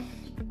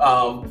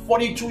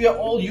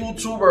 42-year-old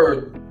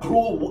YouTuber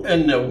grew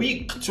in a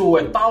week to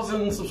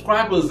 1,000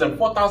 subscribers and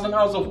 4,000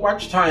 hours of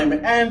watch time,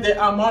 and they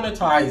are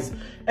monetized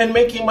and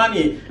making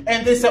money.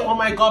 And they say, oh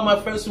my God, my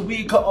first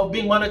week of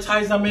being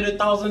monetized, I made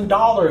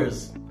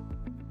 $1,000.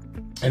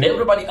 And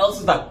everybody else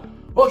is like,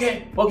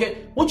 okay,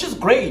 which is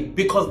great,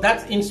 because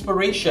that's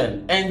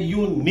inspiration, and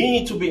you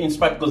need to be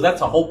inspired, because that's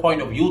the whole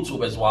point of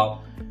YouTube as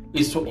well,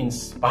 is to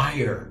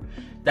inspire.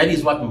 That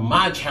is what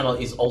my channel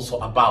is also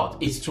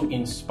about. It's to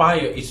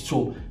inspire, it's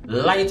to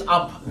light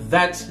up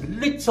that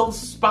little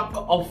spark,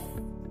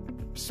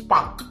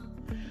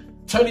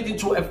 turn it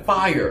into a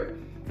fire.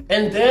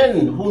 And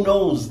then, who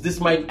knows, this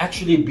might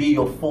actually be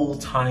your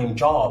full-time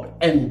job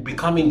and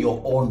becoming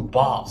your own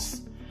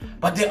boss.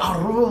 But there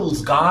are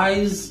rules,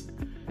 guys.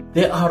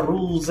 There are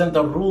rules, and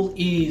the rule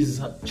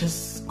is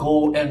just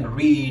go and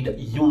read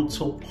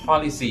YouTube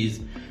policies.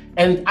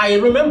 And I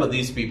remember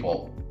these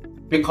people,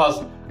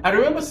 because I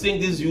remember seeing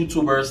these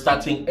YouTubers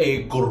starting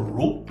a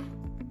group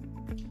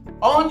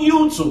on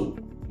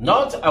YouTube,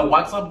 not a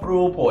WhatsApp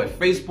group or a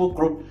Facebook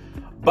group,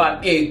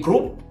 but a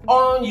group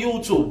on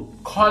YouTube,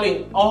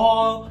 calling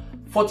all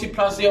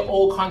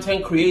 40-plus-year-old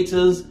content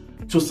creators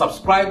to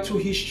subscribe to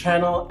his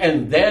channel.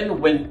 And then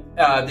when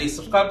they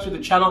subscribe to the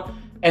channel,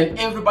 and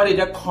everybody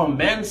that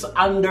comments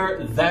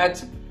under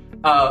that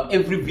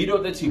every video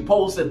that you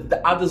post and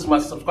the others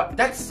must subscribe.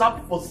 That's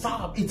sub for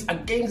sub. It's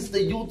against the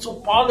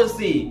YouTube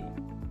policy.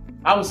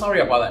 I'm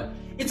sorry about that.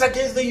 It's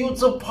against the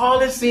YouTube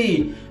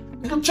policy.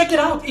 Check it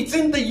out. It's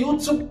in the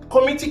YouTube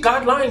community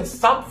guidelines.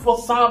 Sub for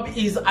sub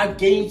is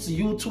against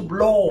YouTube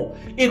law.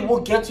 It will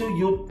get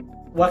you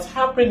what's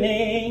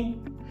happening.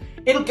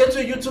 It'll get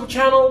your YouTube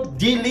channel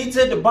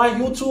deleted by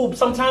YouTube,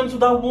 sometimes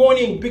without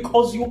warning,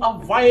 because you are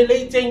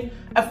violating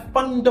a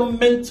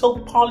fundamental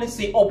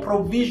policy or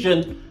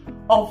provision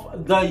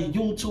of the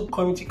YouTube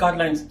community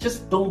guidelines.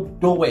 Just don't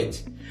do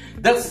it.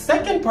 The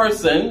second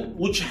person,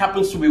 which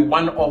happens to be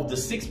one of the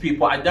 6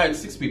 people, I died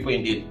 6 people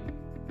indeed,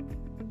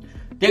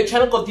 their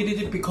channel got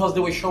deleted because they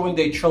were showing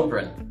their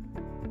children.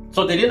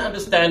 So they didn't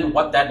understand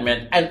what that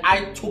meant. And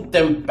I took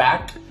them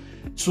back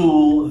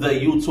to the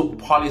YouTube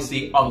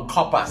policy on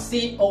COPPA,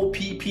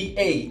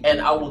 C-O-P-P-A. And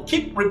I will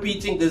keep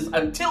repeating this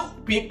until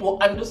people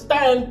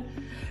understand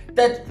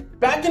that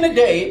back in the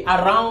day,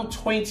 around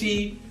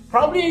 20,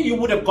 probably you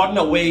would have gotten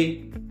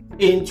away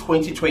in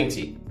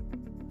 2020.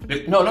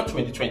 No, not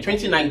 2020,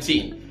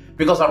 2019.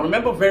 Because I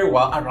remember very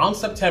well, around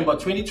September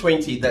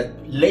 2020, the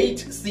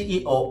late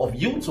CEO of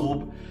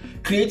YouTube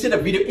created a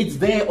video. It's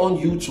there on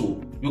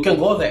YouTube. You can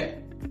go there.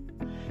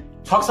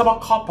 Talks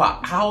about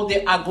COPPA, how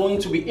they are going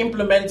to be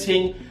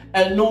implementing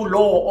a new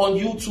law on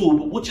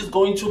YouTube, which is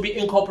going to be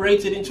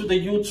incorporated into the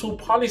YouTube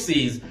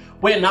policies,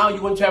 where now you're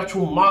going to have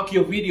to mark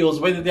your videos,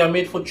 whether they are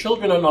made for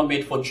children or not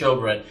made for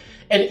children.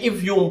 And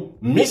if you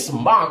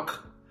mismark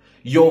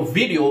your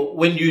video,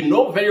 when you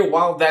know very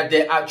well that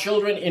there are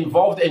children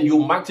involved and you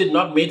marked it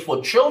not made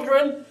for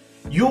children,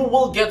 you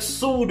will get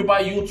sued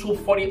by YouTube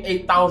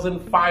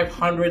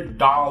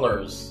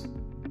 $48,500.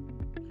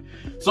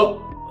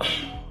 So,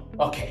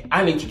 okay,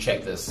 I need to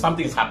check this.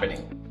 Something's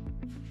happening.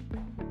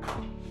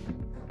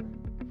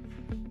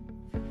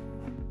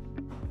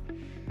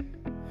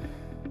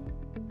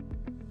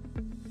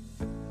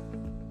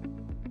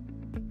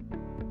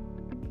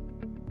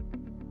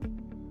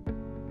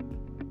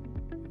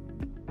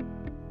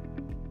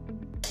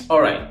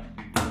 All right,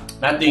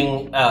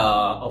 nothing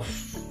of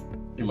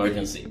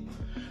emergency.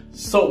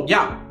 So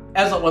yeah,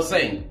 as I was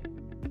saying,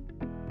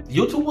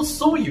 YouTube will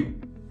sue you.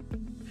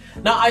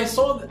 Now I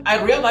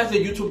realized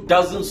that YouTube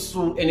doesn't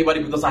sue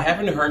anybody, because I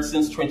haven't heard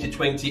since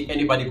 2020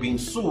 anybody being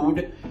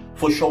sued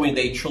for showing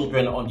their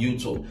children on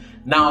YouTube.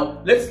 Now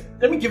let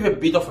me give you a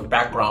bit of a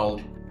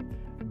background.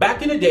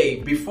 Back in the day,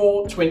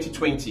 before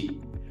 2020,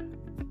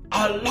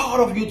 a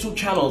lot of YouTube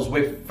channels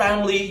were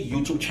family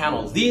YouTube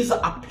channels. These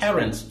are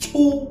parents,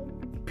 2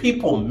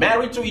 people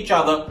married to each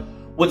other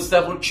with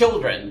several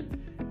children,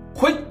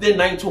 quit their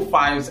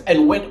 9-to-5s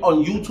and went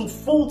on YouTube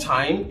full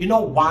time. You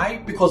know why?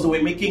 Because they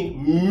were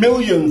making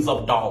millions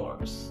of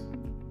dollars.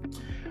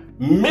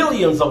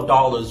 Millions of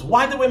dollars.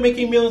 Why they were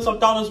making millions of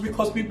dollars?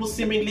 Because people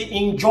seemingly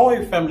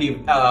enjoy family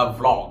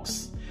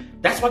vlogs.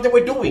 That's what they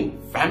were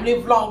doing. Family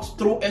vlogs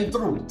through and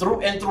through.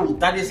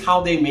 That is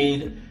how they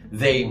made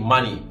their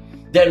money.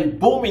 Then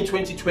boom, in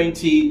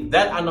 2020,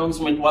 that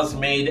announcement was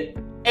made.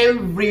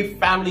 Every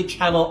family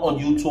channel on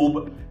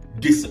YouTube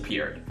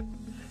disappeared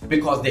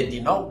because they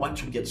did not want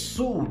to get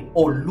sued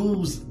or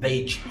lose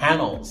their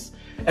channels.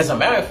 As a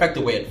matter of fact,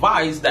 they were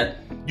advised that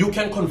you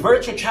can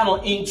convert your channel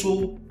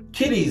into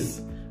kiddies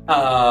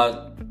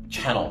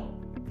channel,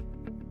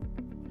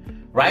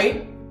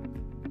 right?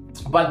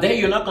 But there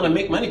you're not going to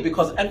make money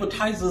because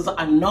advertisers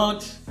are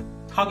not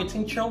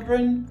targeting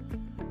children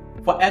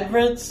for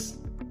adverts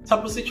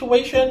type of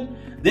situation.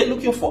 They're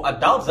looking for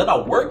adults that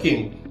are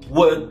working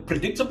with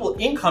predictable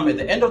income at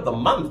the end of the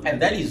month, and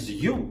that is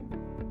you.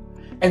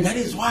 And that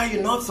is why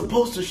you're not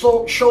supposed to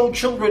show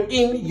children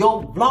in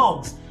your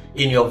vlogs,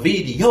 in your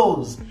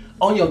videos,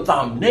 on your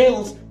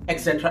thumbnails,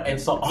 etc. and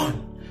so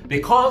on.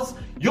 Because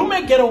you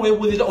may get away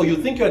with it, or you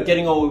think you're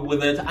getting away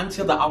with it,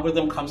 until the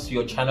algorithm comes to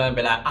your channel and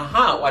be like,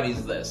 aha, what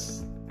is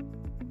this?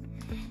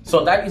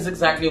 So that is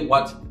exactly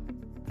what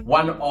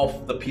one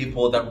of the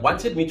people that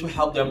wanted me to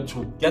help them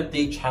to get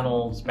their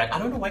channels back. I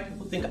don't know why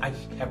people think I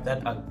have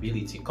that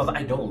ability, because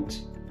I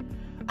don't.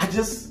 I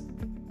just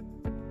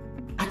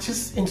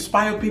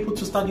inspire people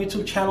to start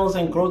YouTube channels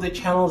and grow their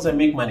channels and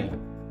make money.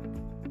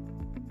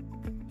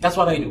 That's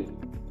what I do.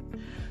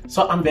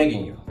 So I'm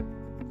begging you.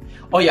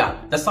 Oh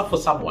yeah, the sub for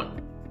sub one.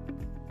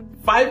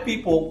 5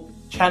 people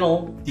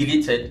channel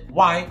deleted.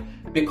 Why?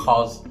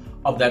 Because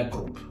of that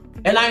group.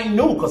 And I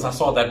knew, because I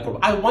saw that group.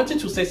 I wanted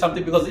to say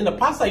something because in the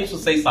past I used to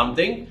say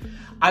something,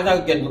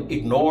 either get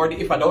ignored.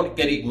 If I don't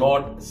get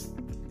ignored,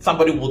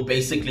 somebody would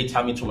basically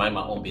tell me to mind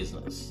my own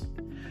business.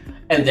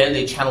 And then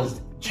the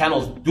channels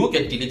do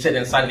get deleted,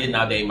 and suddenly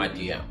now they're in my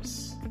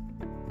DMs.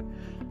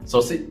 So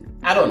see,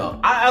 I don't know.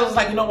 I was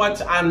like, you know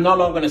what? I'm no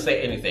longer going to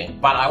say anything,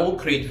 but I will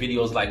create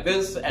videos like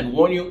this and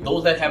warn you.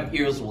 Those that have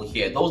ears will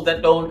hear. Those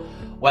that don't,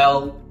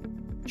 well,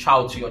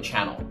 ciao to your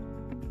channel.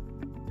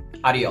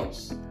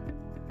 Adios.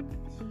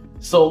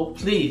 So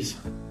please,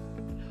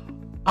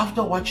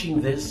 after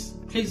watching this,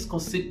 please go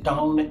sit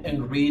down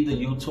and read the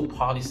YouTube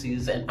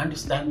policies and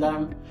understand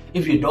them.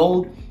 If you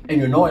don't, and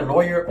you know a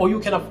lawyer, or you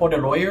can afford a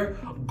lawyer,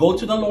 go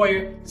to the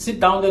lawyer, sit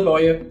down with the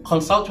lawyer,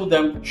 consult with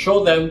them,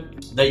 show them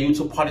the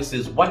YouTube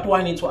policies. What do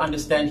I need to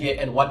understand here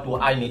and what do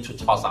I need to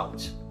toss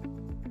out?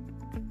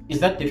 Is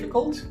that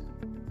difficult?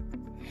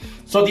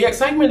 So the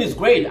excitement is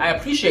great. I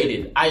appreciate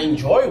it. I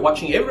enjoy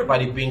watching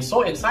everybody being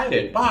so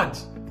excited,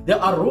 but there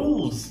are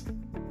rules.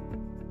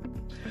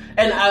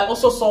 And I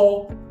also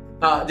saw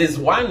there's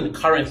one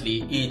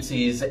currently. It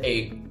is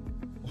a,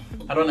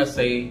 I don't want to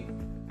say,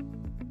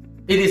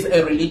 it is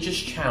a religious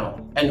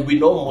channel. And we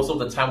know most of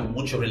the time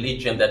which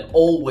religion that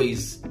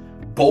always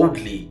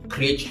boldly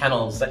create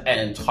channels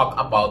and talk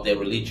about their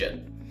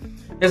religion.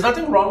 There's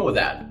nothing wrong with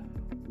that.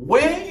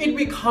 Where it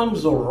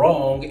becomes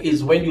wrong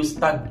is when you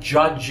start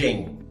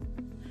judging,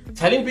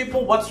 telling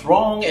people what's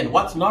wrong and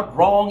what's not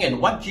wrong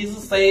and what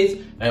Jesus says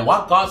and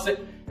what God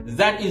said.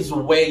 That is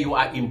where you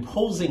are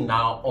imposing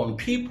now on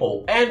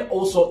people and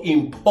also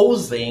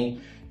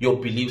imposing your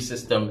belief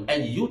system.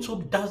 And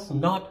YouTube does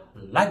not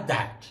like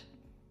that.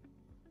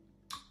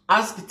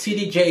 Ask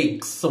TD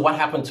Jakes what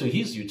happened to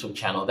his YouTube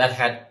channel that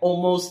had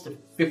almost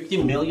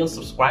 50 million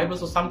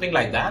subscribers or something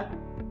like that.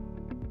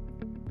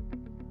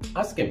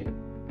 Ask him.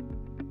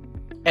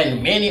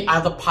 And many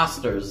other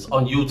pastors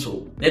on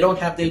YouTube, they don't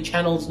have their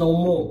channels no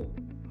more.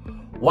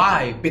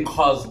 Why?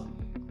 Because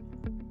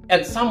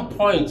at some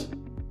point,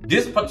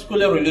 this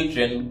particular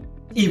religion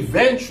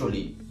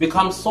eventually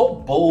becomes so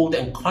bold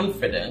and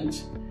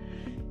confident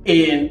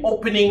in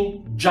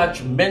opening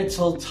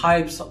judgmental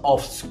types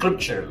of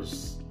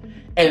scriptures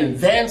and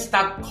then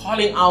start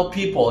calling out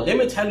people. Let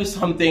me tell you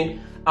something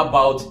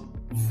about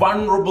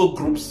vulnerable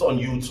groups on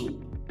YouTube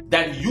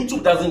that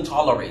YouTube doesn't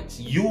tolerate.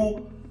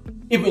 You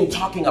even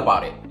talking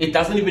about it. It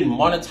doesn't even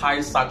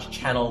monetize such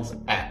channels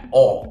at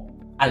all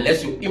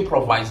unless you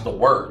improvise the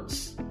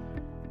words.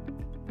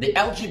 The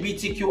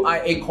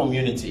LGBTQIA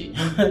community,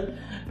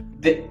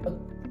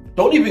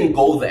 don't even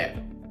go there.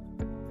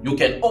 You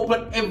can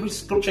open every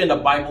scripture in the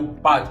Bible,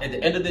 but at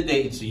the end of the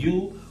day, it's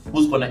you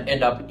who's going to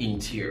end up in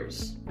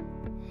tears.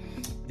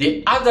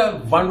 The other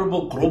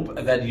vulnerable group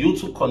that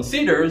YouTube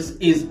considers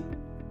is,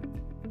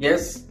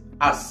 yes,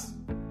 us.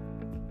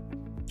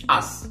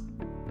 Us.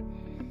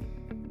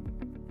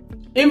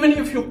 Even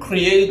if you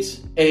create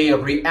a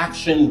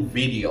reaction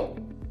video,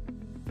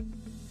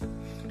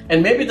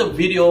 and maybe the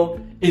video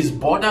is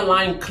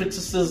borderline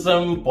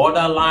criticism,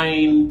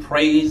 borderline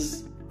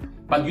praise,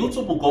 but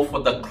YouTube will go for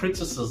the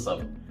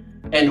criticism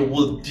and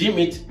will deem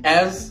it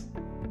as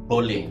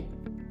bullying.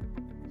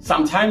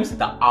 Sometimes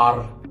the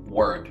R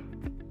word.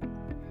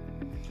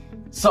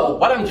 So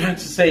what I'm trying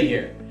to say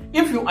here,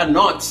 if you are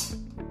not,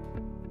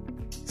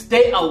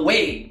 stay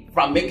away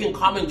from making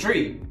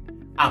commentary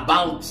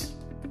about,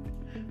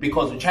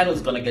 because the channel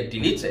is going to get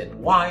deleted.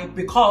 Why?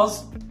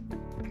 Because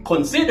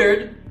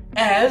considered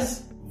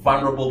as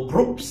vulnerable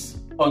groups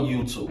on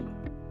YouTube.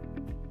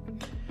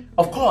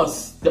 Of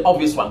course, the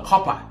obvious one,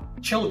 copper,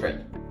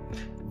 children,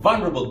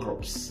 vulnerable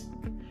groups,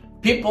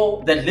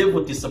 people that live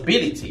with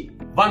disability,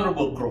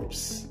 vulnerable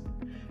groups,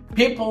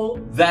 people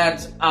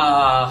that,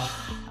 I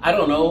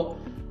don't know,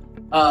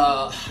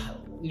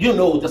 you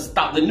know,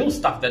 the new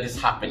stuff that is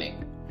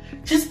happening.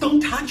 Just don't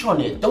touch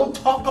on it. Don't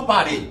talk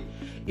about it.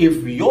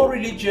 If your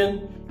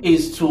religion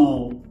is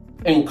to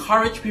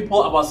encourage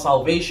people about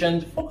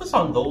salvation, focus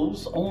on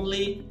those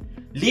only.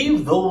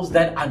 Leave those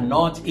that are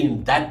not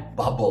in that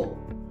bubble,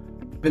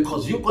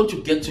 because you're going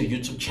to get your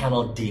YouTube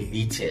channel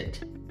deleted.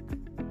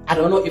 I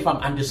don't know if I'm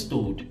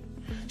understood.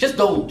 Just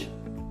don't.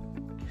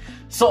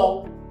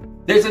 So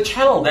there's a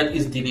channel that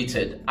is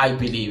deleted, I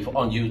believe,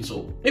 on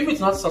YouTube. If it's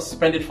not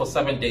suspended for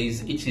 7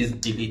 days, it is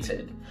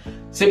deleted.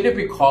 Simply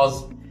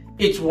because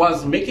it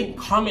was making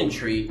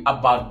commentary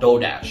about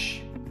DoorDash.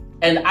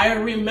 And I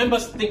remember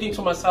thinking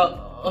to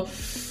myself,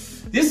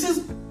 this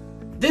is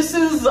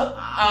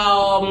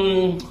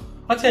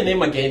what's her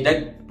name again?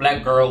 That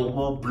black girl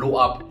who blew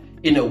up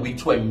in a week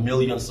to 1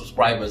 million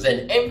subscribers,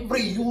 and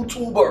every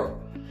YouTuber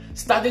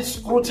started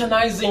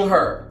scrutinizing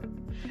her.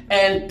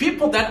 And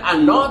people that are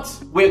not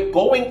were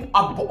going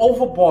up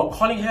overboard,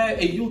 calling her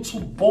a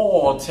YouTube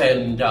bot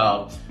and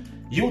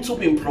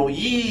YouTube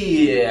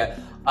employee.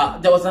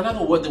 There was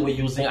another word they were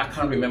using. I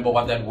can't remember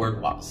what that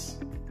word was.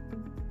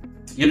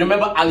 You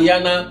remember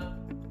Aliana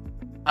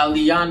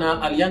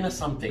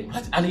something.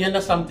 What?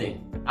 Aliana something.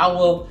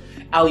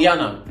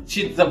 Aliana.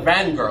 She's the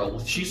van girl.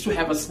 She used to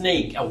have a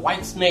snake, a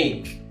white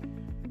snake.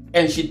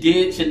 And she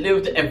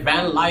lived a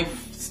van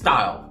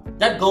lifestyle.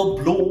 That girl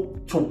blew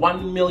to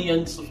 1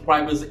 million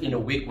subscribers in a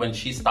week when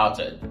she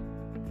started.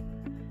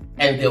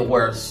 And there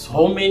were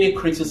so many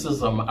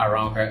criticism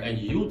around her, and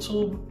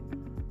YouTube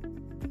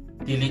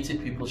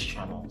deleted people's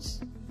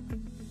channels.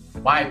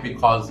 Why?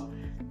 Because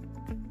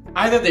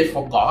either they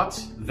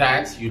forgot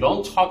that you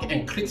don't talk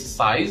and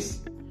criticize.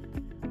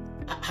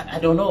 I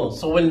don't know.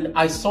 So when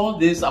I saw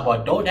this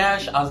about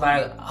DoorDash, I was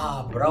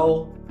like,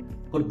 bro,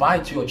 goodbye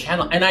to your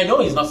channel. And I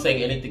know he's not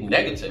saying anything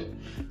negative.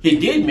 He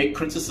did make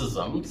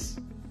criticisms,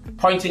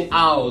 pointing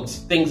out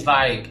things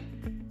like,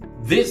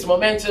 this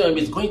momentum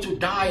is going to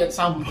die at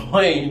some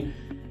point.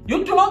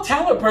 You do not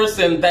tell a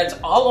person that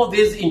all of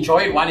this,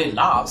 enjoy it while it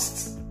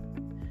lasts.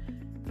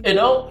 You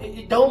know,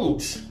 don't.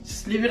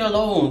 Just leave it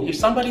alone. If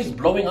somebody's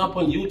blowing up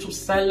on YouTube,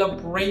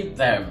 celebrate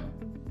them.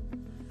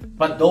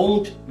 But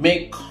don't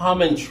make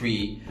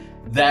commentary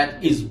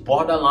that is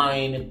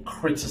borderline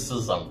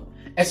criticism,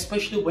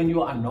 especially when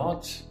you are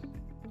not,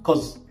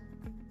 because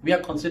we are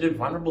considered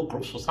vulnerable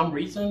groups for some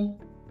reason.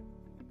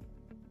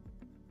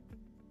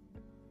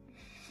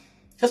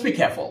 Just be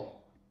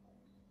careful.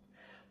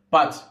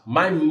 But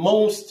my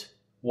most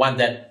one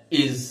that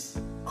is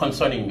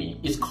concerning me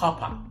is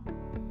copper.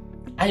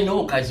 I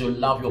know, guys, you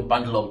love your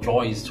bundle of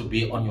joys to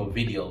be on your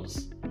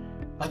videos,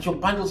 but your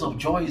bundles of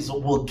joys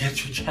will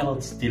get your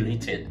channels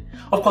deleted.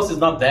 Of course, it's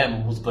not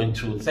them who's going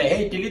to say,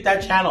 hey, delete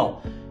that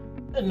channel.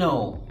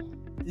 No,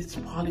 it's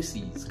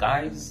policies,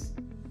 guys.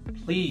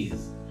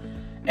 Please.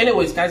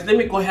 Anyways, guys, let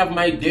me go have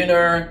my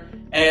dinner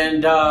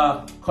and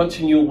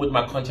continue with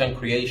my content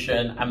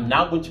creation. I'm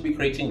now going to be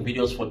creating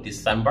videos for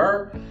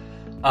December.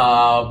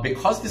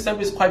 Because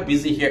December is quite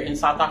busy here in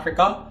South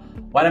Africa,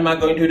 what am I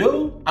going to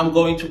do? I'm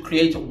going to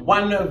create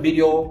one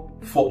video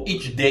for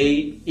each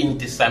day in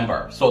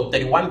December. So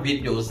 31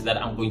 videos that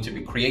I'm going to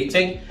be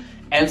creating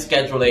and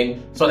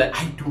scheduling so that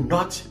I do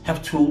not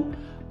have to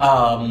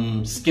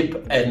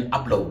skip an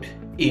upload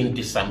in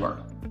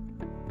December.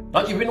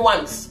 Not even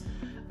once.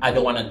 I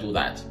don't want to do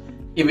that.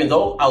 Even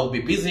though I will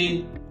be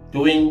busy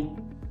doing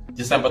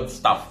December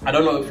stuff. I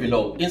don't know if you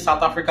know, in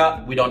South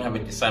Africa, we don't have a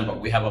December,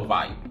 we have a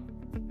vibe.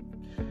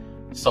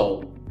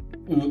 So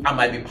I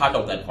might be part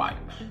of that vibe.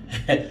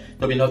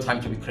 There'll be no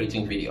time to be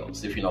creating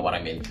videos, if you know what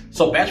I mean.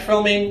 So batch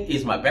filming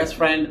is my best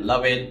friend,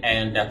 love it,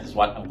 and that is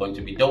what I'm going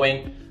to be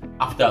doing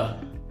after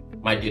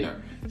my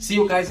dinner. See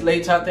you guys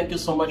later. Thank you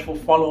so much for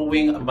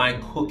following my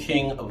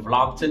cooking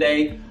vlog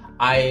today.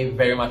 I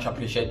very much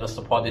appreciate the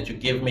support that you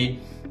give me.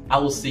 I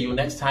will see you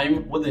next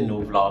time with a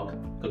new vlog.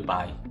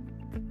 Goodbye.